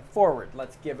falling forward.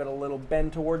 Let's give it a little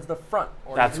bend towards the front.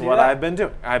 Or That's you can do what that. I've been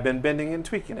doing. I've been bending and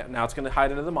tweaking it. Now it's going to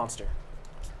hide into the monster.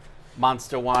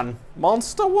 Monster one.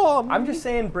 Monster one. I'm just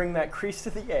saying, bring that crease to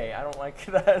the A. I don't like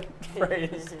that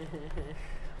phrase.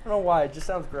 I don't know why. It just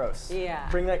sounds gross. Yeah.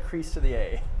 Bring that crease to the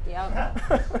A. Yep.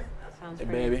 Sounds Hey,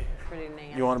 pretty, baby. pretty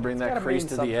nasty. You want to bring It's that gotta crease mean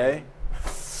to the A?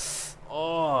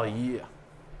 Oh, yeah.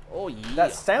 Oh, yeah.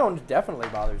 That sound definitely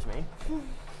bothers me.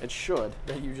 It should.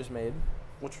 That you just made.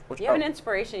 Which You have an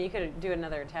inspiration. You could do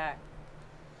another attack.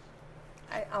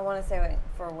 I want to say it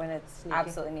for when it's Sneaky.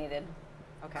 absolutely needed.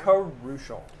 Okay.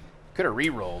 Crucial. Could have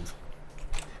re-rolled.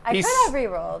 I He's- could have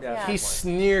re-rolled. Yeah, Yeah. He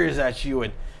sneers at you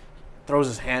and throws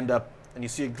his hand up, and you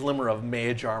see a glimmer of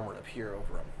mage armor appear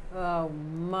over him. Oh,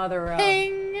 mother of. So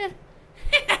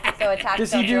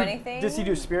attacks don't do anything? Does he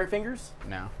do spirit fingers?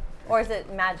 No. Or is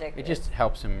it magic? It just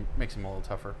helps him, makes him a little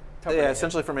tougher. Tougher Yeah, to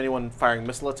essentially from anyone firing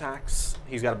missile attacks,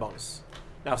 he's got a bonus.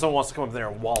 Now, if someone wants to come up there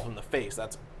and wallop him in the face,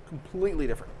 that's completely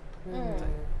different. Yeah.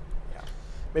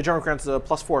 Mage armor grants a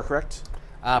 +4, correct?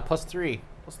 +3.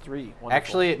 +3. Wonderful.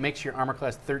 Actually, it makes your armor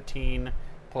class 13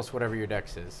 plus whatever your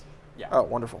dex is. Yeah. Oh,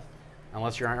 wonderful.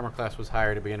 Unless your armor class was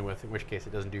higher to begin with, in which case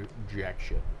it doesn't do jack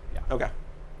shit. Yeah. Okay.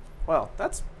 Well,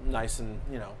 that's nice and,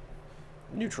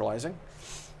 neutralizing.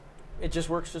 It just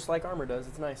works just like armor does.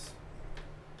 It's nice.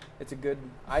 It's a good.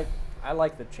 I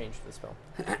like the change to the spell.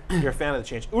 You're a fan of the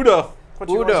change. Udo, what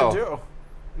do you Udo. want to do?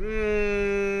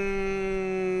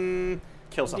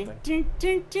 Kill something. Dink,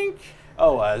 dink, dink.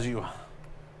 Oh, as you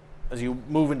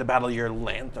move into battle, your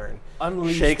lantern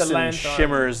Unleash shakes the and lantern.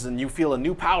 shimmers, and you feel a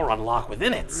new power unlock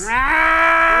within it. The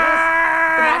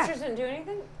monsters didn't do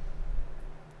anything?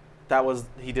 That was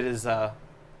he did his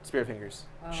spirit fingers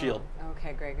shield.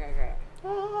 Okay, great.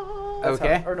 That's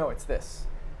Okay. how- or no, it's this.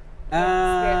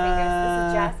 Spirit fingers. This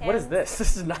is jazz hands. What is this?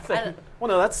 This is nothing. Well,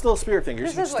 no, that's still spirit fingers.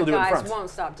 This You can is still what do it in guys front. won't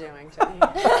stop doing to me.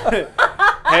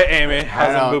 Hey, Amy, how's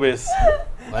I them don't- boobies?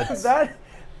 Let's.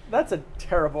 That's a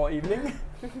terrible evening.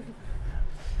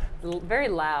 Very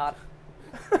loud.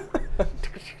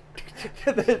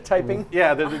 The typing.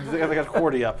 Yeah, they got a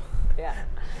QWERTY up. Yeah.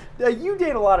 You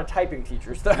date a lot of typing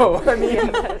teachers, though. I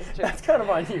mean, That is true. that's kind of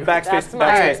on you. Backspace, That's my,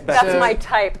 backspace, that's backspace. my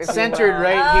type. If you Centered will.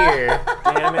 right here,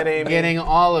 Damn it, Amy. getting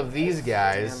all of these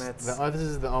guys. Damn it. This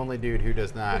is the only dude who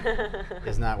does not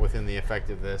is not within the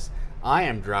effect of this. I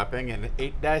am dropping an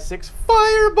 8-6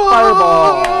 fireball.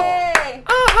 Fireball. Yay!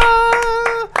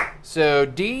 So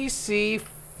DC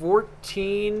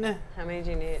 14. How many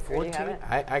do you need? Or do you have 14.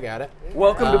 it? I got it.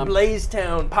 Welcome to Um,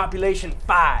 Blazetown, population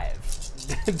 5.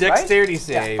 Dexterity Right?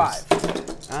 saves. Yeah,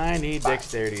 5. I need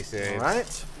dexterity saves. All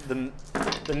right.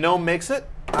 The gnome makes it.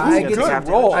 I He's get gonna to have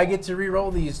to- roll. I get to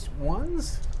re-roll these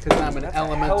ones because I'm an That's a hell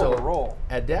of elemental a roll.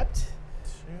 adept.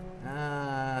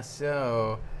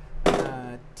 So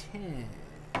 10.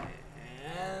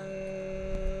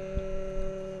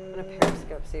 I'm gonna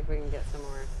periscope, see if we can get some more.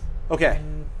 Okay.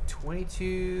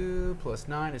 22 plus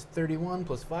 9 is 31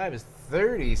 plus 5 is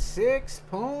 36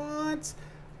 points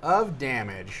of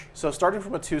damage. So starting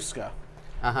from Aatuska,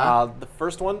 Uh-huh. the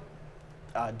first one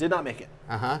did not make it.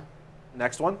 Uh-huh.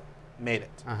 Next one made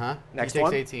it. Uh-huh. Next he takes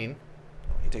one? 18.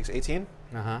 He takes 18.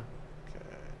 Uh-huh. Okay,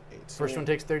 18. First one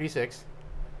takes 36.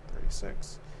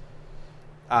 36.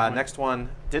 Next one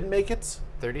didn't make it.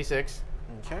 36.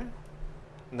 Okay.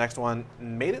 Next one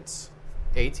made it.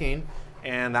 18.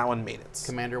 And that one made it.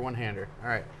 Commander one-hander. All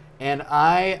right. And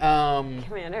I'm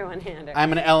Commander one-hander.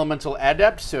 an elemental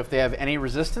adept, so if they have any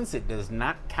resistance, it does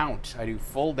not count. I do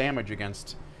full damage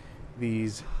against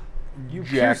these You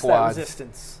pierce that jackwads.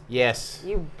 resistance. Yes.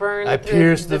 You burn I through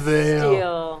pierced the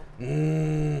veil.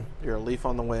 steel. You're a leaf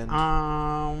on the wind.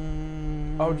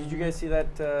 Oh, did you guys see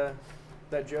that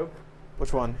that joke?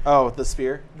 Which one? Oh, the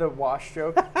spear. The wash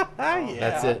joke?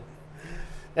 That's it.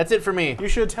 That's it for me. You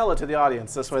should tell it to the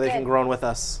audience. This way they can Good. groan with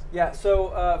us. Yeah,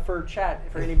 so for chat,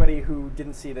 for anybody who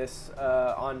didn't see this,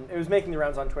 it was making the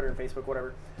rounds on Twitter and Facebook,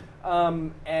 whatever.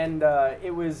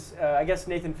 It was, I guess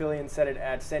Nathan Fillion said it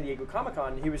at San Diego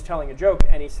Comic-Con. He was telling a joke,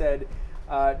 and he said,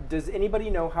 does anybody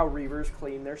know how reavers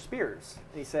clean their spears?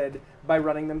 And he said, by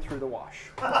running them through the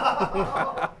wash.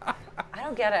 I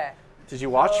don't get it. Did you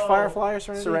watch Firefly or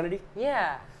Serenity? Serenity?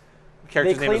 Yeah. The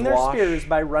character's They name clean is their Wash. spears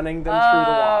by running them through the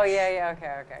Oh, wash. yeah,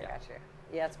 okay, got you.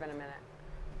 Yeah, it's been a minute.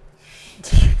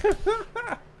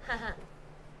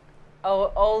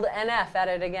 Oh, old NF at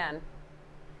it again.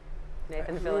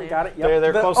 Nathan Fillion. Got it? Yep.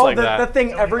 They're close like that. The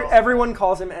thing, everyone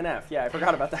calls him NF. Yeah, I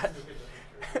forgot about that.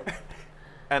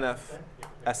 NF.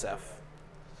 SF.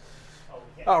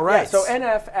 All right. Yeah, so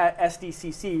NF at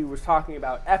SDCC was talking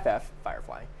about FF,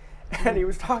 Firefly. And he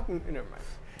was talking, never mind.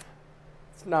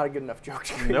 It's not a good enough joke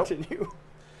to Nope. continue.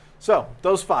 So,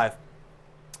 those 5,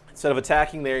 instead of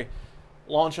attacking, they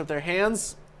launch up their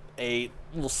hands. A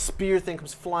little spear thing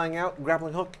comes flying out,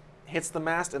 grappling hook hits the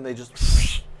mast, and they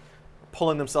just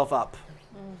pulling themselves up.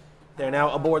 They're now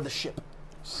aboard the ship.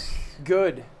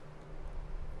 Good.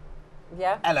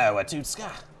 Yeah. Hello, Aatuska.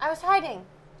 I was hiding.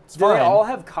 It's Do they fine. all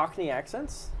have Cockney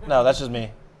accents? No, that's just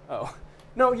me. Oh.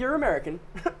 No, you're American.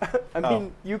 I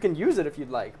mean, you can use it if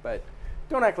you'd like, but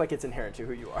don't act like it's inherent to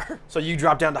who you are. So you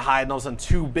drop down to hide, and all of a sudden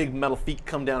 2 big metal feet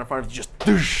come down in front of you, just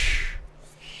doosh.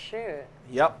 Shoot.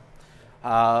 Yep.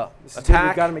 This is good. Attack,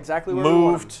 We've got him exactly where we want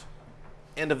him. moved,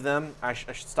 end of them. I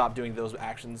should stop doing those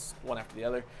actions one after the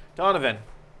other. Donovan,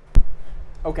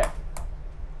 Okay.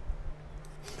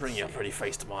 bring your pretty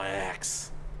face to my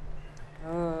axe.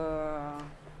 The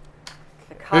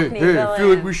Hey, Cockney hey, villain. I feel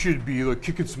like we should be like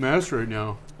kicking some ass right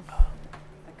now.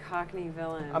 The Cockney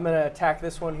villain. I'm going to attack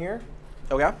this one here.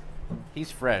 Okay.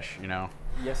 He's fresh, you know.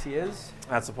 Yes, he is.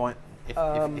 That's the point.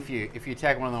 If you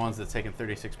attack one of the ones that's taking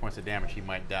 36 points of damage, he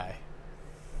might die.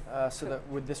 So that,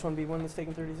 would this one be one that's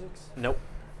taking 36? Nope.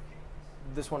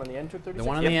 This one on the end took 36? The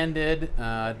one on the end did.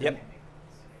 Yep.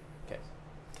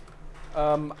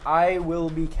 Okay. I will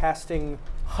be casting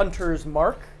Hunter's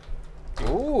Mark.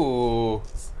 Ooh.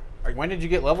 When did you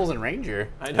get levels in Ranger?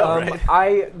 I know, right?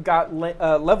 I got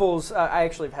levels. I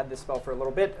actually have had this spell for a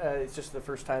little bit. It's just the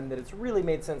first time that it's really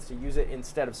made sense to use it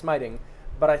instead of smiting.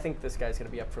 But I think this guy's going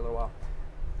to be up for a little while.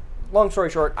 Long story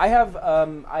short, I have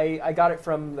I got it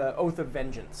from the Oath of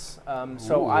Vengeance.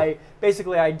 So Ooh.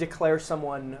 I declare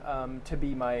someone to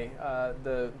be my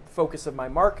the focus of my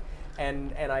mark,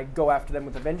 and I go after them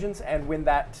with a vengeance. And when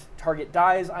that target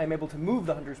dies, I am able to move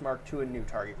the Hunter's Mark to a new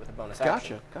target with a bonus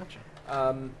action. Gotcha.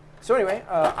 So anyway,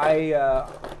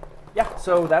 yeah.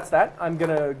 So that's that. I'm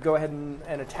gonna go ahead and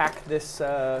attack this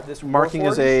this Marking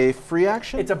is Warforged. a free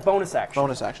action? It's a bonus action.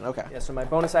 bonus action, okay. Yeah. So my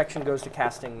bonus action goes to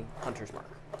casting Hunter's Mark.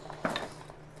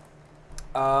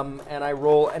 And I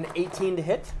roll an 18 to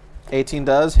hit. 18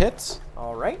 does hit.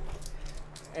 All right.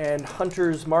 And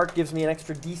Hunter's Mark gives me an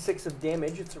extra d6 of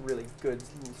damage. It's a really good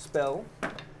little spell.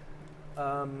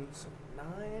 So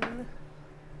 9.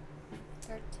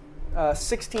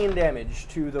 16 damage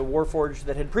to the Warforged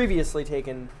that had previously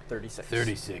taken 36.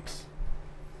 36.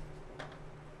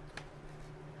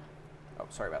 Oh,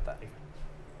 sorry about that.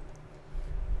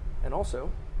 And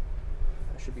also,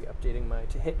 I should be updating my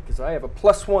to hit because I have a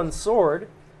 +1 sword,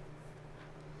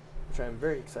 which I'm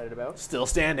very excited about. Still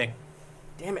standing.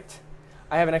 Damn it.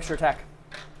 I have an extra attack.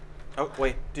 Oh,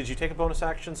 wait. Did you take a bonus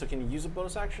action? So can you use a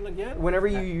bonus action again? Whenever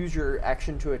you use your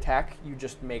action to attack, you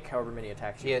just make however many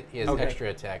attacks you He has Okay. extra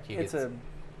attack. It's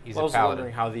He's I a was paladin.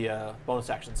 wondering how the bonus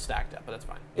action stacked up, but that's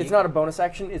fine. It's not a bonus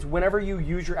action. It's whenever you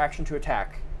use your action to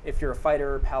attack. If you're a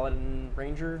fighter, paladin,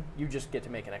 ranger, you just get to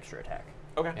make an extra attack.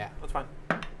 Okay, Yeah. that's fine.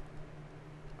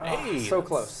 Hey, Hey, so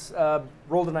that's- close.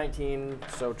 Rolled a 19,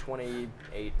 so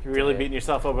 28. You're really to hit. beating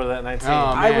yourself over that 19. Oh,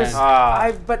 I was,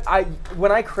 man. but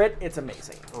when I crit, it's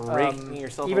amazing. Raking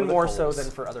yourself even over the more so coals.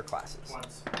 than for other classes.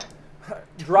 Once.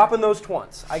 Dropping those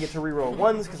twants. I get to reroll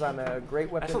ones because I'm a great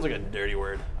weapon. That sounds like a dirty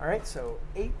word. All right, so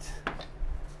 8,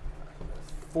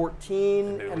 14,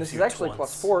 Maybe and we'll this see is your actually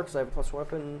twants. +4 because I have a plus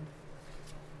weapon.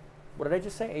 What did I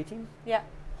just say? 18? Yeah.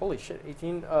 Holy shit,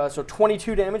 18. So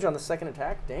 22 damage on the second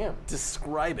attack. Damn.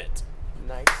 Describe it.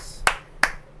 Nice.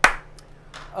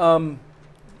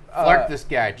 Flirt this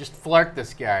guy. Just flirt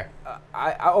this guy.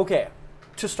 Okay.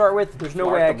 To start with, there's no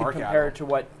Flirt way I the can mark compare out. it to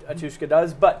what Aatuska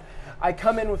does, but I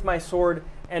come in with my sword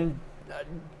and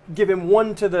give him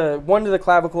one to the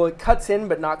clavicle. It cuts in,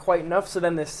 but not quite enough. So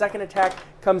then the second attack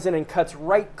comes in and cuts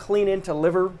right clean into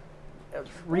liver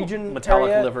region,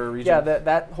 Metallic area. liver region. Yeah,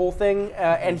 that whole thing,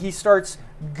 and he starts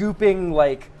gooping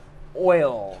like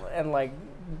oil and like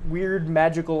weird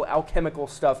magical alchemical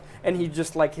stuff, and he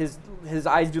just like his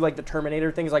eyes do like the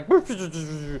Terminator things, like,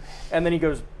 and then he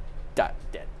goes dead.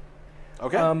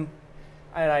 Okay. And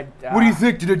I. What do you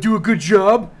think? Did I do a good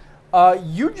job?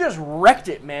 You just wrecked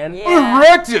it, man. I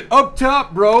wrecked it. Up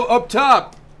top, bro. Up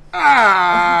top.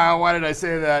 Ah, why did I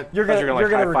say that? You're gonna, You're gonna, you're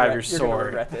like, gonna high-five regret, your you're gonna sword.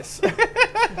 regret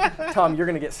this. Tom, you're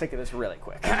gonna get sick of this really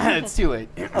quick. It's too late.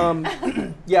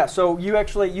 Yeah, so you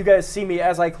guys see me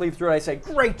as I cleave through it. I say,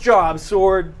 "Great job,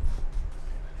 sword."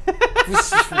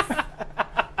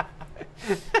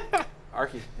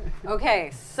 Arqe.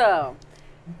 Okay, so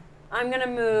I'm gonna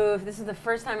move. This is the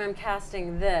first time I'm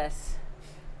casting this.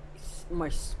 My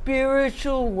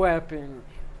spiritual weapon.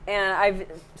 And I've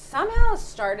somehow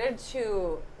started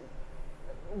to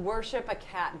worship a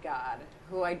cat god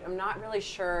who I'm not really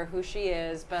sure who she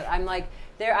is, but I'm like,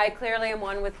 I clearly am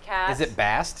one with cats. Is it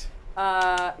Bast?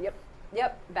 Yep,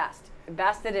 Bast.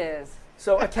 Bast it is.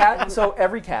 So a cat. So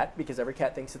every cat, because every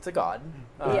cat thinks it's a god,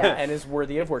 Yeah. and is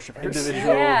worthy of worshipers.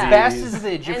 Individual Yeah. Bast deities. is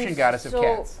the Egyptian And goddess of so-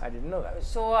 cats. I didn't know that.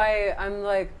 So I'm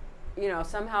like, you know,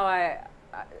 somehow I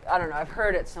don't know, I've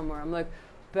heard it somewhere. I'm like,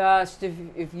 Bast,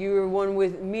 if you're one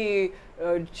with me,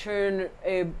 turn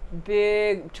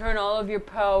all of your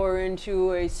power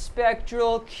into a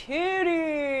spectral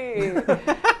kitty.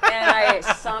 And I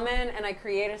summon and I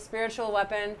create a spiritual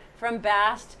weapon from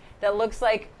Bast that looks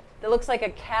like a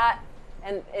cat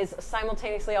and is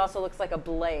simultaneously also looks like a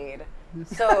blade.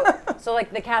 So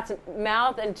like the cat's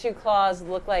mouth and 2 claws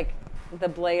look like the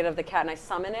blade of the cat, and I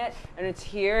summon it, and it's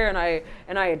here, and I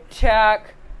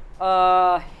attack.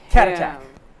 Cat him. attack.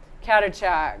 Cat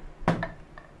attack.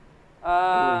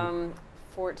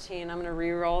 14. I'm gonna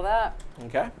re-roll that.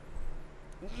 Okay.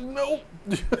 Nope.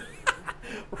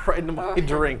 Right into my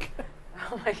drink.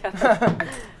 Oh my god.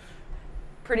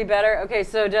 Pretty better. Okay,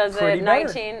 so does Pretty it better.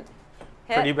 19 hit?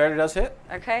 Pretty better does hit.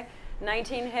 Okay,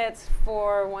 19 hits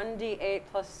for 1d8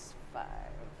 plus 5.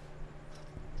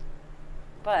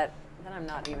 But then I'm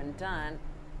not even done.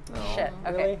 Shit.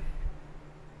 Okay. Really?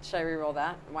 Should I re-roll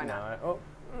that? Why No. not? Oh.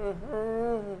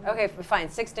 Okay, fine.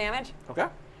 6 damage. Okay.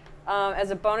 As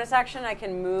a bonus action, I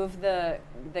can move the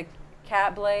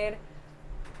cat blade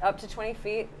up to 20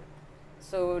 feet.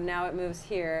 So now it moves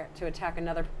here to attack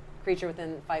another creature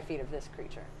within 5 feet of this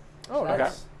creature. Oh, Okay.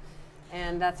 nice.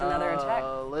 And that's another attack.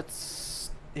 Let's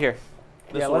here.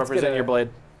 This Yeah, will let's get represent a- your blade.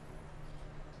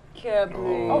 Cat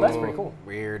blade. Oh, that's pretty cool.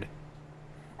 Weird.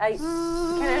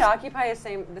 Can it occupy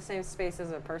the same space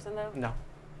as a person though? No,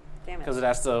 Damn it. because it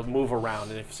has to move around,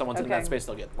 and if someone's in Okay. that space,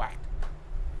 they'll get whacked.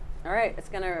 All right, it's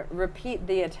gonna repeat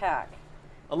the attack.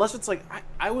 Unless it's like,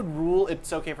 I would rule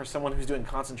it's okay for someone who's doing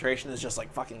concentration, is just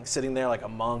like fucking sitting there like a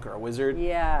monk or a wizard.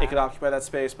 Yeah. They could occupy that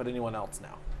space, but anyone else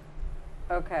now.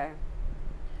 Okay.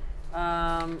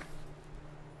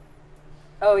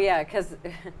 Oh yeah, because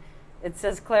it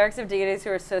says clerics of deities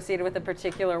who are associated with a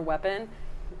particular weapon,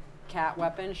 cat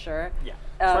weapon, sure. Yeah.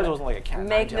 As far as it wasn't like a cat Make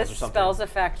nine tails this or something. spell's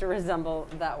effect resemble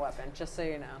that weapon, just so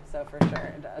you know. So for sure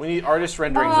it does. We need artist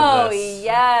renderings Oh of this.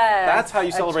 yes. That's how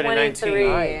you celebrate a 19. 23.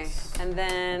 Nice. And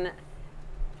then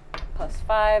plus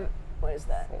 5. What is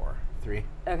that? 4. 3.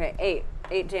 Okay, 8.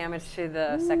 8 damage to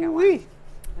the second one.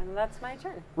 And that's my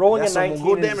turn. Rolling That's a some 19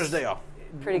 good is, damage there.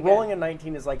 Pretty good. Rolling a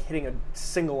 19 is like hitting a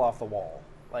single off the wall.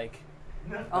 Like,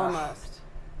 Almost.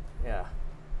 yeah.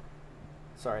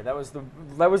 Sorry, that was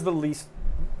the least.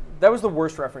 That was the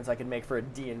worst reference I could make for a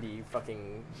D&D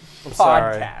fucking I'm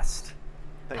sorry. podcast.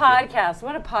 Thank you. Podcast.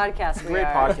 What a podcast we Great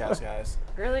are. podcast, guys.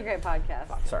 Really great podcast.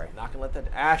 Sorry. Not gonna let that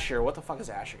Asher. What the fuck is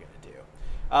Asher gonna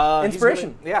do?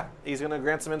 Inspiration. He's gonna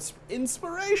grant some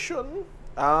inspiration.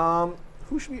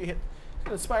 Who should be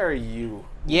inspire you?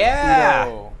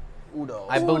 Yeah. Udo.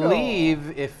 I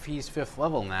believe if he's 5th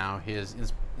level now, his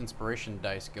inspiration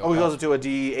dice go Oh, he up. goes into a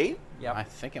D8. Yep. I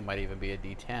think it might even be a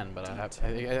D10, but I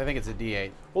think it's a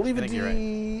D8. We'll leave I a think you're right.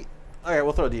 D. All right,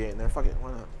 we'll throw a D8 in there. Fuck it.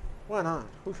 Why not? Why not?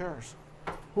 Who cares?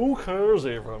 Who cares,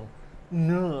 even?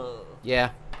 No.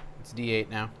 Yeah, it's D8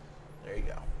 now. There you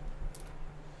go.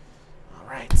 All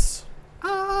right.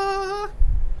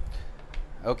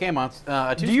 Okay,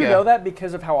 Aatuska. Do you know that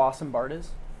because of how awesome Bart is?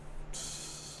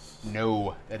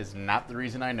 No, that is not the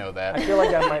reason I know that. I feel like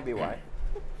that might be why.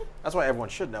 That's why everyone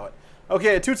should know it.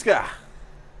 Okay, Aatuska.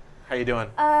 How you doing?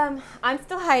 I'm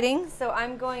still hiding, so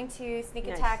I'm going to sneak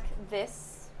Nice. attack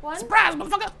this one. Surprise,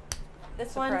 motherfucker!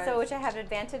 This one, Surprise. so which I have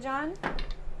advantage on.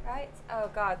 Right? Oh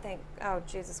God, oh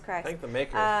Jesus Christ. Thank the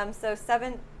maker. So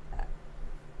 7,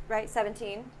 right?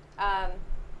 17. To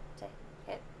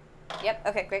hit. Yep.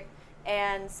 Okay, great.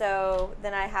 And so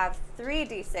then I have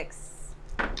 3d6.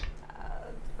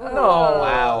 No.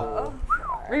 Wow.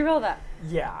 Reroll that.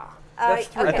 Yeah. That's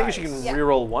okay. three I think she dice. can Yeah.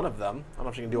 reroll one of them. I don't know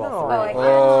if she can do No. all Oh, I three. can't.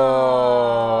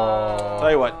 Oh.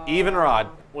 Tell you what, even or odd?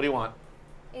 What do you want?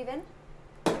 Even?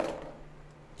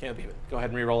 Can't be even. Go ahead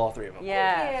and reroll all 3 of them.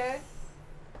 Yeah.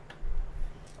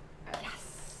 Thank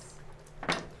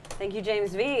you. Thank you,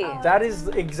 James V. Oh. That is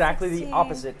exactly the 16.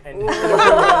 opposite. And Good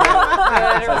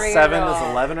That's 7, reroll.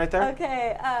 that's 11 right there.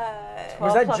 Okay. 12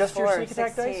 Was that plus just your 4, sneak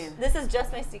attack dice? 16. This is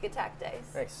just my sneak attack dice.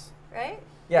 nice. Right?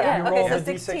 Yeah, Yeah, you okay, roll so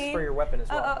the d6 16. for your weapon as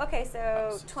well. Oh, okay.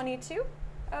 So 22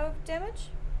 of damage.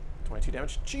 22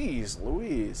 damage. Jeez,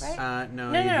 Louise. Right?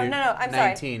 No, No, you do I'm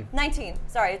 19. sorry. 19.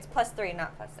 Sorry, it's +3,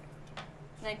 not +6.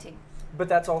 19. But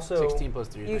that's also 16 plus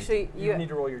 3 is 19. Usually, you need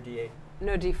to roll your d8.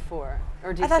 no D4 or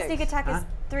D6. I thought sneak attack Huh? is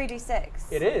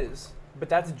 3d6. It is, but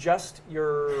that's just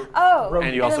your. Oh, rogue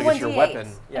And you and also then get your 1d8.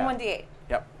 weapon. Yeah. And 1d8.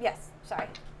 Yep. Yes, sorry.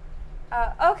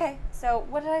 Okay, so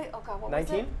what did I? Oh God, what was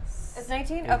 19? it? It's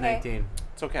 19. It's Okay. 19.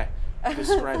 It's okay.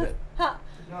 Describe it.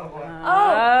 No, what?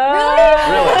 Oh,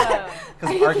 Really?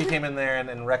 Because Arqe came in there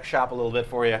and wrecked shop a little bit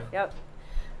for you. Yep.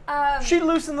 really? She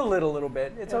loosened the lid a little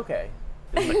bit. It's okay.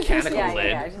 The mechanical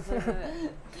lid.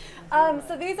 Yeah.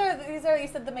 So these are you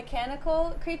said the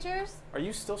mechanical creatures. Are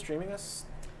you still streaming this?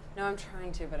 No, I'm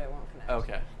trying to, but it won't connect.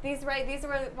 Okay. These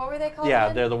were what were they called? Yeah,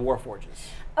 again? they're the Warforges.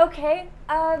 Okay.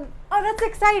 Oh, that's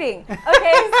exciting.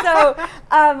 Okay, so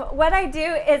what I do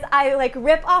is I like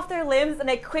rip off their limbs and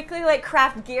I quickly like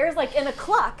craft gears like in a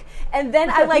clock, and then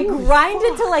I like grind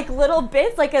it to like little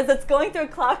bits, like as it's going through a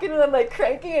clock, and then like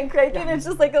cranking and cranking. It's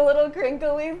just like a little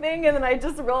crinkly thing, and then I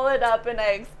just roll it up and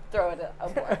I throw it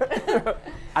aboard.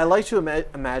 I like to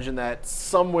imagine that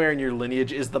somewhere in your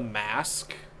lineage is the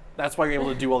mask. That's why you're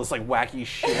able to do all this like wacky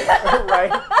shit.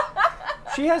 Right?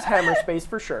 She has hammer space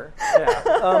for sure.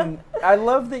 Yeah. I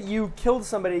love that you killed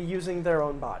somebody using their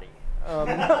own body. Well,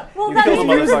 You that killed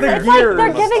means the it's motherfucker. like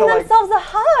they're Gears giving to, like, themselves a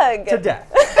hug. to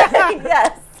death.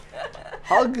 Yes.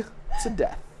 Hug to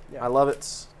death. Yeah. I love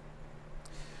it.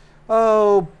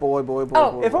 Oh boy.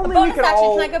 Oh, If boy. only bonus we could action.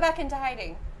 all. Can I go back into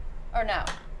hiding, or no?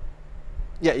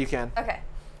 Yeah, you can. Okay.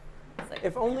 It's like,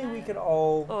 If only we could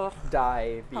all Ugh.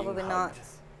 die being Probably hugged. not.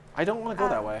 I don't want to go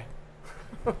that way.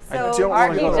 So I don't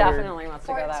wanna Arqe go that way. definitely wants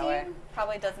to go that way. 14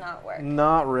 probably does not work.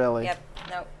 Not really. Yep.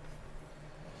 Nope.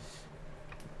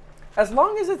 As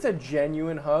long as it's a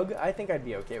genuine hug, I think I'd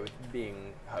be okay with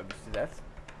being hugged to death.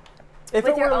 If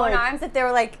With it your were own like, arms, if they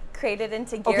were like created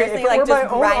into gears, okay, and if you it like were my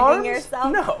just own grinding arms,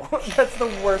 yourself. no, that's the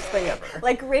worst thing ever.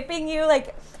 Like ripping you,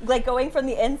 like going from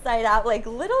the inside out, like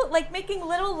making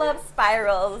little love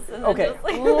spirals. And then Okay. just,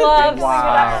 like, Love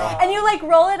Wow. and you like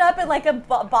roll it up in like a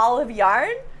ball of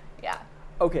yarn. Yeah.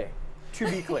 Okay, to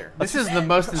be clear, This is the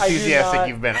most I do enthusiastic not-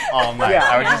 you've been all night. Yeah.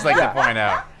 I would just like Yeah. to point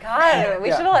out. God, we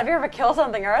Yeah. should have let Virva kill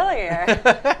something earlier. Do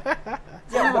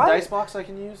you have a why- dice box I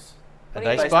can use? A do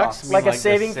you dice mean? box? You mean Like a the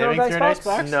saving throw dice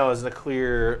box? No, it's the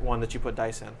clear one that you put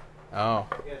dice in. Oh.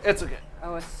 It's okay.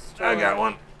 Oh, a story. I got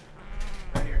one.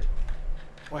 Right here.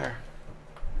 Where?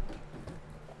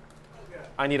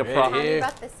 I need a Right prop. here. You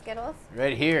got the Skittles.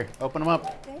 Right here. Open them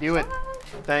up. Do it.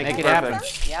 Thank Make you. it happen.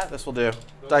 Perfect. Yep. This will do.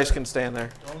 Dice can stand there.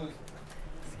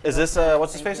 Is this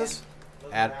what's his face's?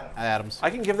 Adams. I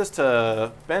can give this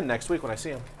to Ben next week when I see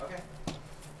him. Okay.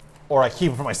 Or I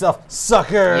keep it for myself.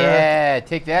 Sucker! Yeah,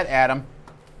 take that, Adam.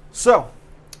 So,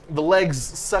 the legs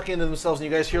suck into themselves, and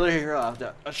you guys hear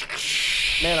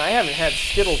man, I haven't had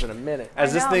Skittles in a minute.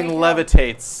 as this know, thing me too.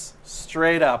 levitates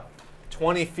straight up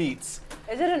 20 feet. Is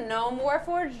it a gnome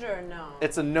warforged or no?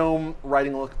 It's a gnome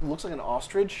riding, looks like an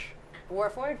ostrich.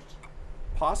 Warforged?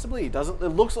 Possibly. It doesn't. It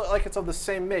looks like it's of the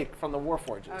same make from the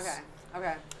Warforges. Okay.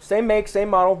 Okay. Same make, same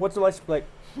model. What's the license plate?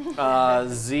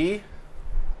 Z.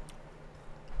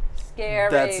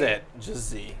 Scary. That's it. Just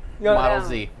Z. No, Model Yeah.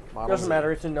 Z. Model doesn't Z.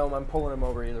 matter. It's a gnome. I'm pulling him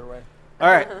over either way. All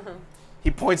right.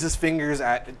 He points his fingers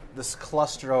at this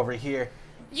cluster over here.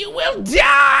 You will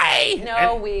die! No,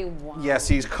 And- we won't. Yes,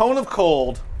 he's cone of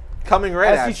cold, coming right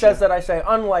at As he you. says that, I say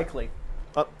unlikely.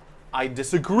 I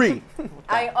disagree.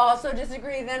 I also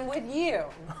disagree then with you.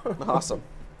 Awesome.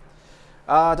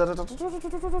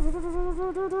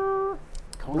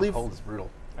 Cold is brutal.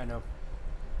 I know.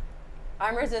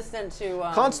 I'm resistant to.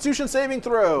 Constitution saving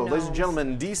throw, ladies and Gnomes.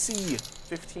 gentlemen. DC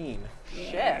 15.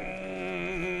 Shit.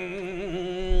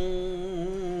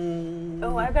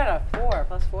 Oh, I've got a 4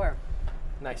 plus 4.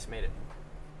 Nice, made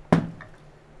it.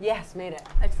 Yes, made it.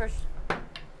 It's first.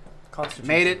 Constitution.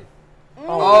 Made it.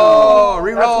 Oh, Oh,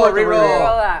 reroll, that's worth the Roll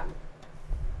reroll. that.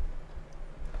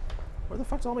 Where the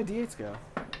fuck did all my D8s go?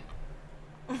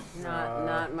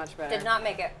 Not much better. Did not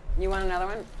make it. You want another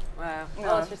one? Well,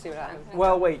 No. let's just see what happens.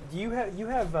 Well, wait. Do you have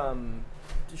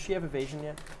does she have evasion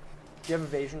yet? Do you have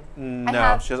evasion? No,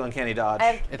 have- she has uncanny dodge. I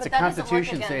have, It's but a that doesn't work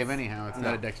constitution save against- anyhow. It's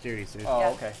not a dexterity save. Oh, Yeah.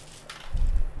 okay.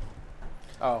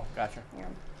 Oh, gotcha. Yeah.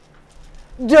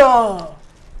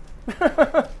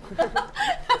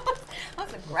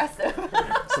 That's aggressive.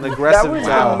 It's an That aggressive was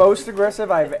wow. the most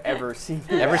aggressive I've ever seen.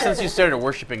 Ever since you started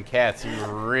worshiping cats, you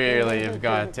really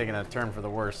have taken a turn for the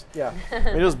worse. Yeah. I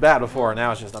mean, it was bad before,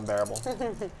 now it's just unbearable.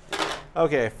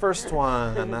 Okay, first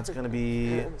one, and that's going to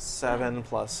be 7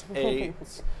 plus 8.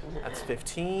 That's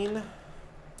 15.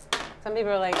 Some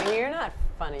people are like, you're not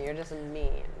funny, you're just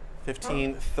mean.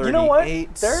 15, 38. You know what?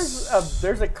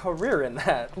 There's a career in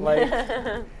that. Like,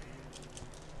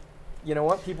 you know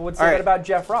what? People would say All that right. about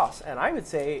Jeff Ross, and I would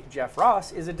say Jeff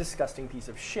Ross is a disgusting piece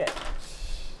of shit.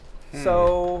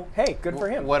 So, hey, good for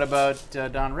him. What about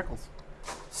Don Rickles?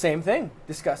 Same thing.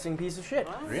 Disgusting piece of shit.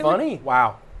 Really? Funny.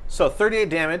 Wow. So 38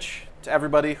 damage to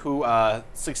everybody who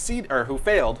who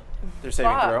failed their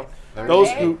saving Fuck. throw. 38? Those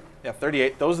who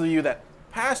 38. Those of you that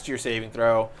passed your saving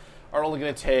throw are only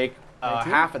going to take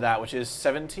half of that, which is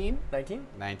 17. 19?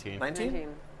 19. 19?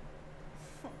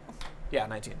 Yeah,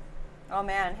 19. Oh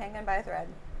man, hanging by a thread.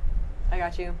 I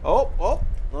got you. Oh,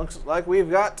 looks like we've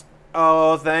got.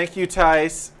 Oh, thank you,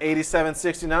 Tice.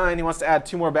 8769. He wants to add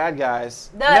 2 more bad guys.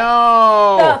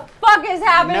 No! The fuck is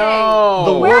happening? No!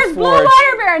 The Where's Blue Warforged.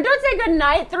 Water Baron? Don't say good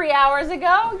night 3 hours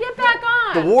ago. Get back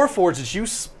on. The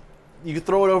Warforged, you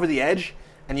throw it over the edge,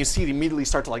 and you see it immediately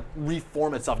start to like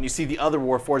reform itself, and you see the other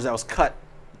Warforged that was cut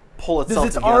pull itself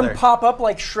Does its together. arm pop up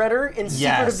like Shredder in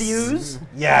Secret of the Ooze?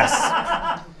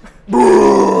 Yes.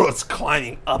 It's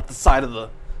climbing up the side of the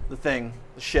thing,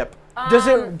 the ship.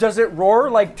 Does it roar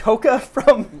like Toka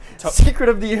from Secret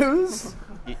of the Ooze?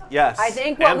 Yes. I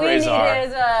think what we need is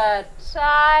a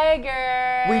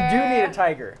tiger. We do need a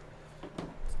tiger.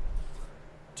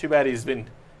 Too bad he's been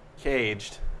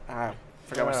caged.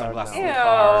 Forgot my sunglasses. Ew. in the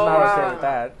car. I'm not okay with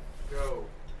that. Go.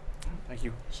 Thank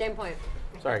you. Shame point.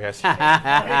 Sorry, guys.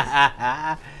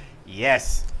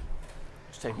 Yes.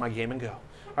 Just take my game and go.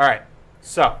 All right.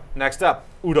 So next up,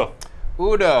 Udo.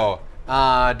 Udo.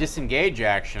 Disengage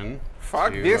action.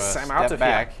 Fuck to, this, I'm out step of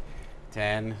back. here.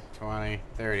 10, 20,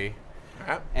 30.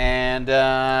 Alright. And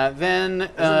then...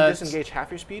 Doesn't disengage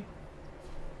half your speed?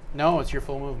 No, it's your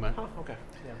full movement. Oh, okay.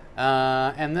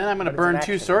 And then I'm going to But it's burn an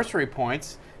 2 action. sorcery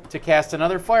points to cast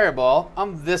another fireball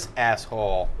on this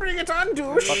asshole. Bring it on,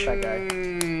 douche. Fuck that guy.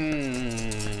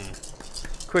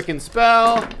 Quicken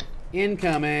spell.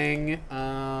 Incoming. Do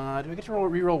I get to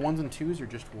reroll 1s and 2s or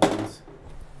just 1s?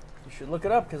 You should look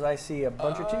it up because I see a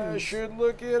bunch of I twos. should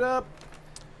look it up.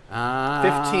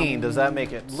 15, does that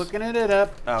make it? Looking at it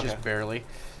up, Okay. just barely.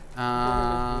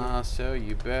 So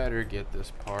you better get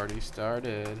this party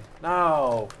started.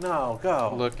 No,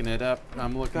 go. Looking it up.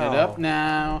 I'm looking it Go. up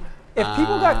now. If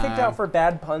people got kicked out for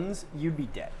bad puns, you'd be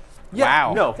dead. Yeah,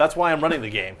 Wow. No, that's why I'm running the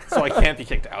game, so I can't be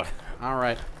kicked out. All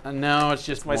right. No, it's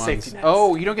just My ones. safety nets.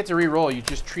 Oh, you don't get to re-roll. You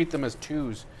just treat them as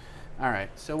 2s. All right.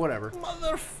 So whatever.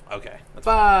 Okay.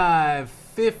 5,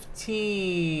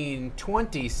 15,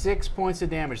 26 points of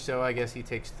damage. So I guess he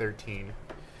takes 13.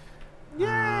 Yay!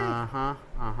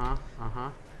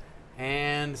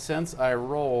 And since I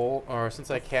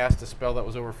cast a spell that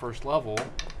was over first level,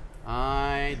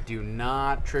 I do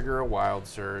not trigger a wild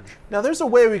surge. Now there's a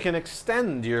way we can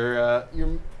extend your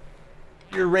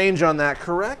range on that,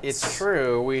 correct? It's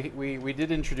true. We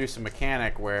did introduce a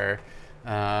mechanic where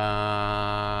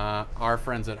our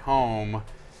friends at home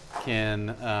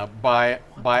can buy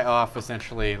off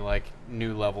essentially like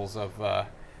new levels of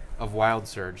wild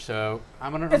surge. So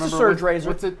I'm gonna remember It's a surge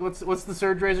razor. What's the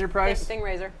surge razor price? Thing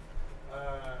razor.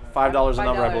 $5 a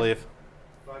number, I $5. believe.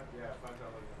 $5.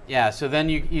 Yeah. So then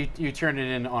you turn it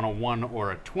in on a 1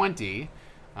 or a 20.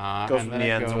 Goes and from then the it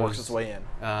ends and goes, works its way in.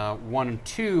 1,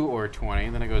 2, or 20,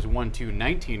 and then it goes 1, 2,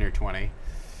 19, or 20.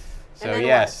 So then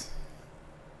yes.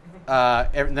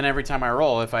 Then every time I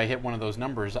roll, if I hit one of those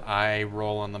numbers, I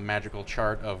roll on the magical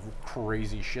chart of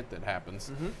crazy shit that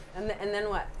happens. And then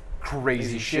what?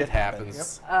 Crazy shit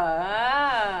happens.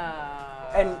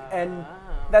 And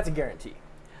that's a guarantee.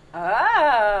 And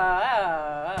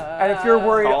And if you're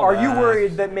worried, Call are you that.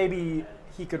 worried that maybe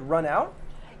he could run out?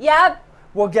 Yep.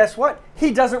 Well, guess what?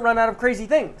 He doesn't run out of crazy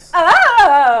things. I'm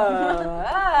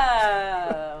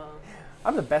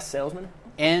the best salesman.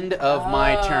 End of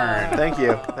my turn. Thank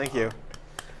you.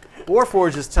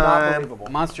 Warforge's Not time. believable.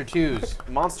 Monster 2s.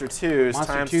 Monster 2's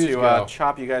Monster time 2's to go.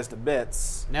 chop you guys to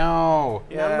bits. No.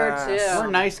 Number 2. We're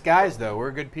nice guys, though.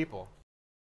 We're good people.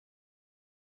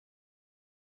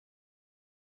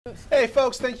 Hey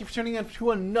folks, thank you for tuning in to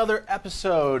another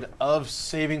episode of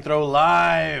Saving Throw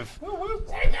Live.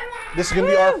 This is going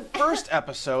to be our first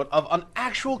episode of an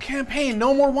actual campaign.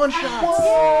 No more one-shots. Thank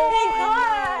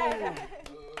God.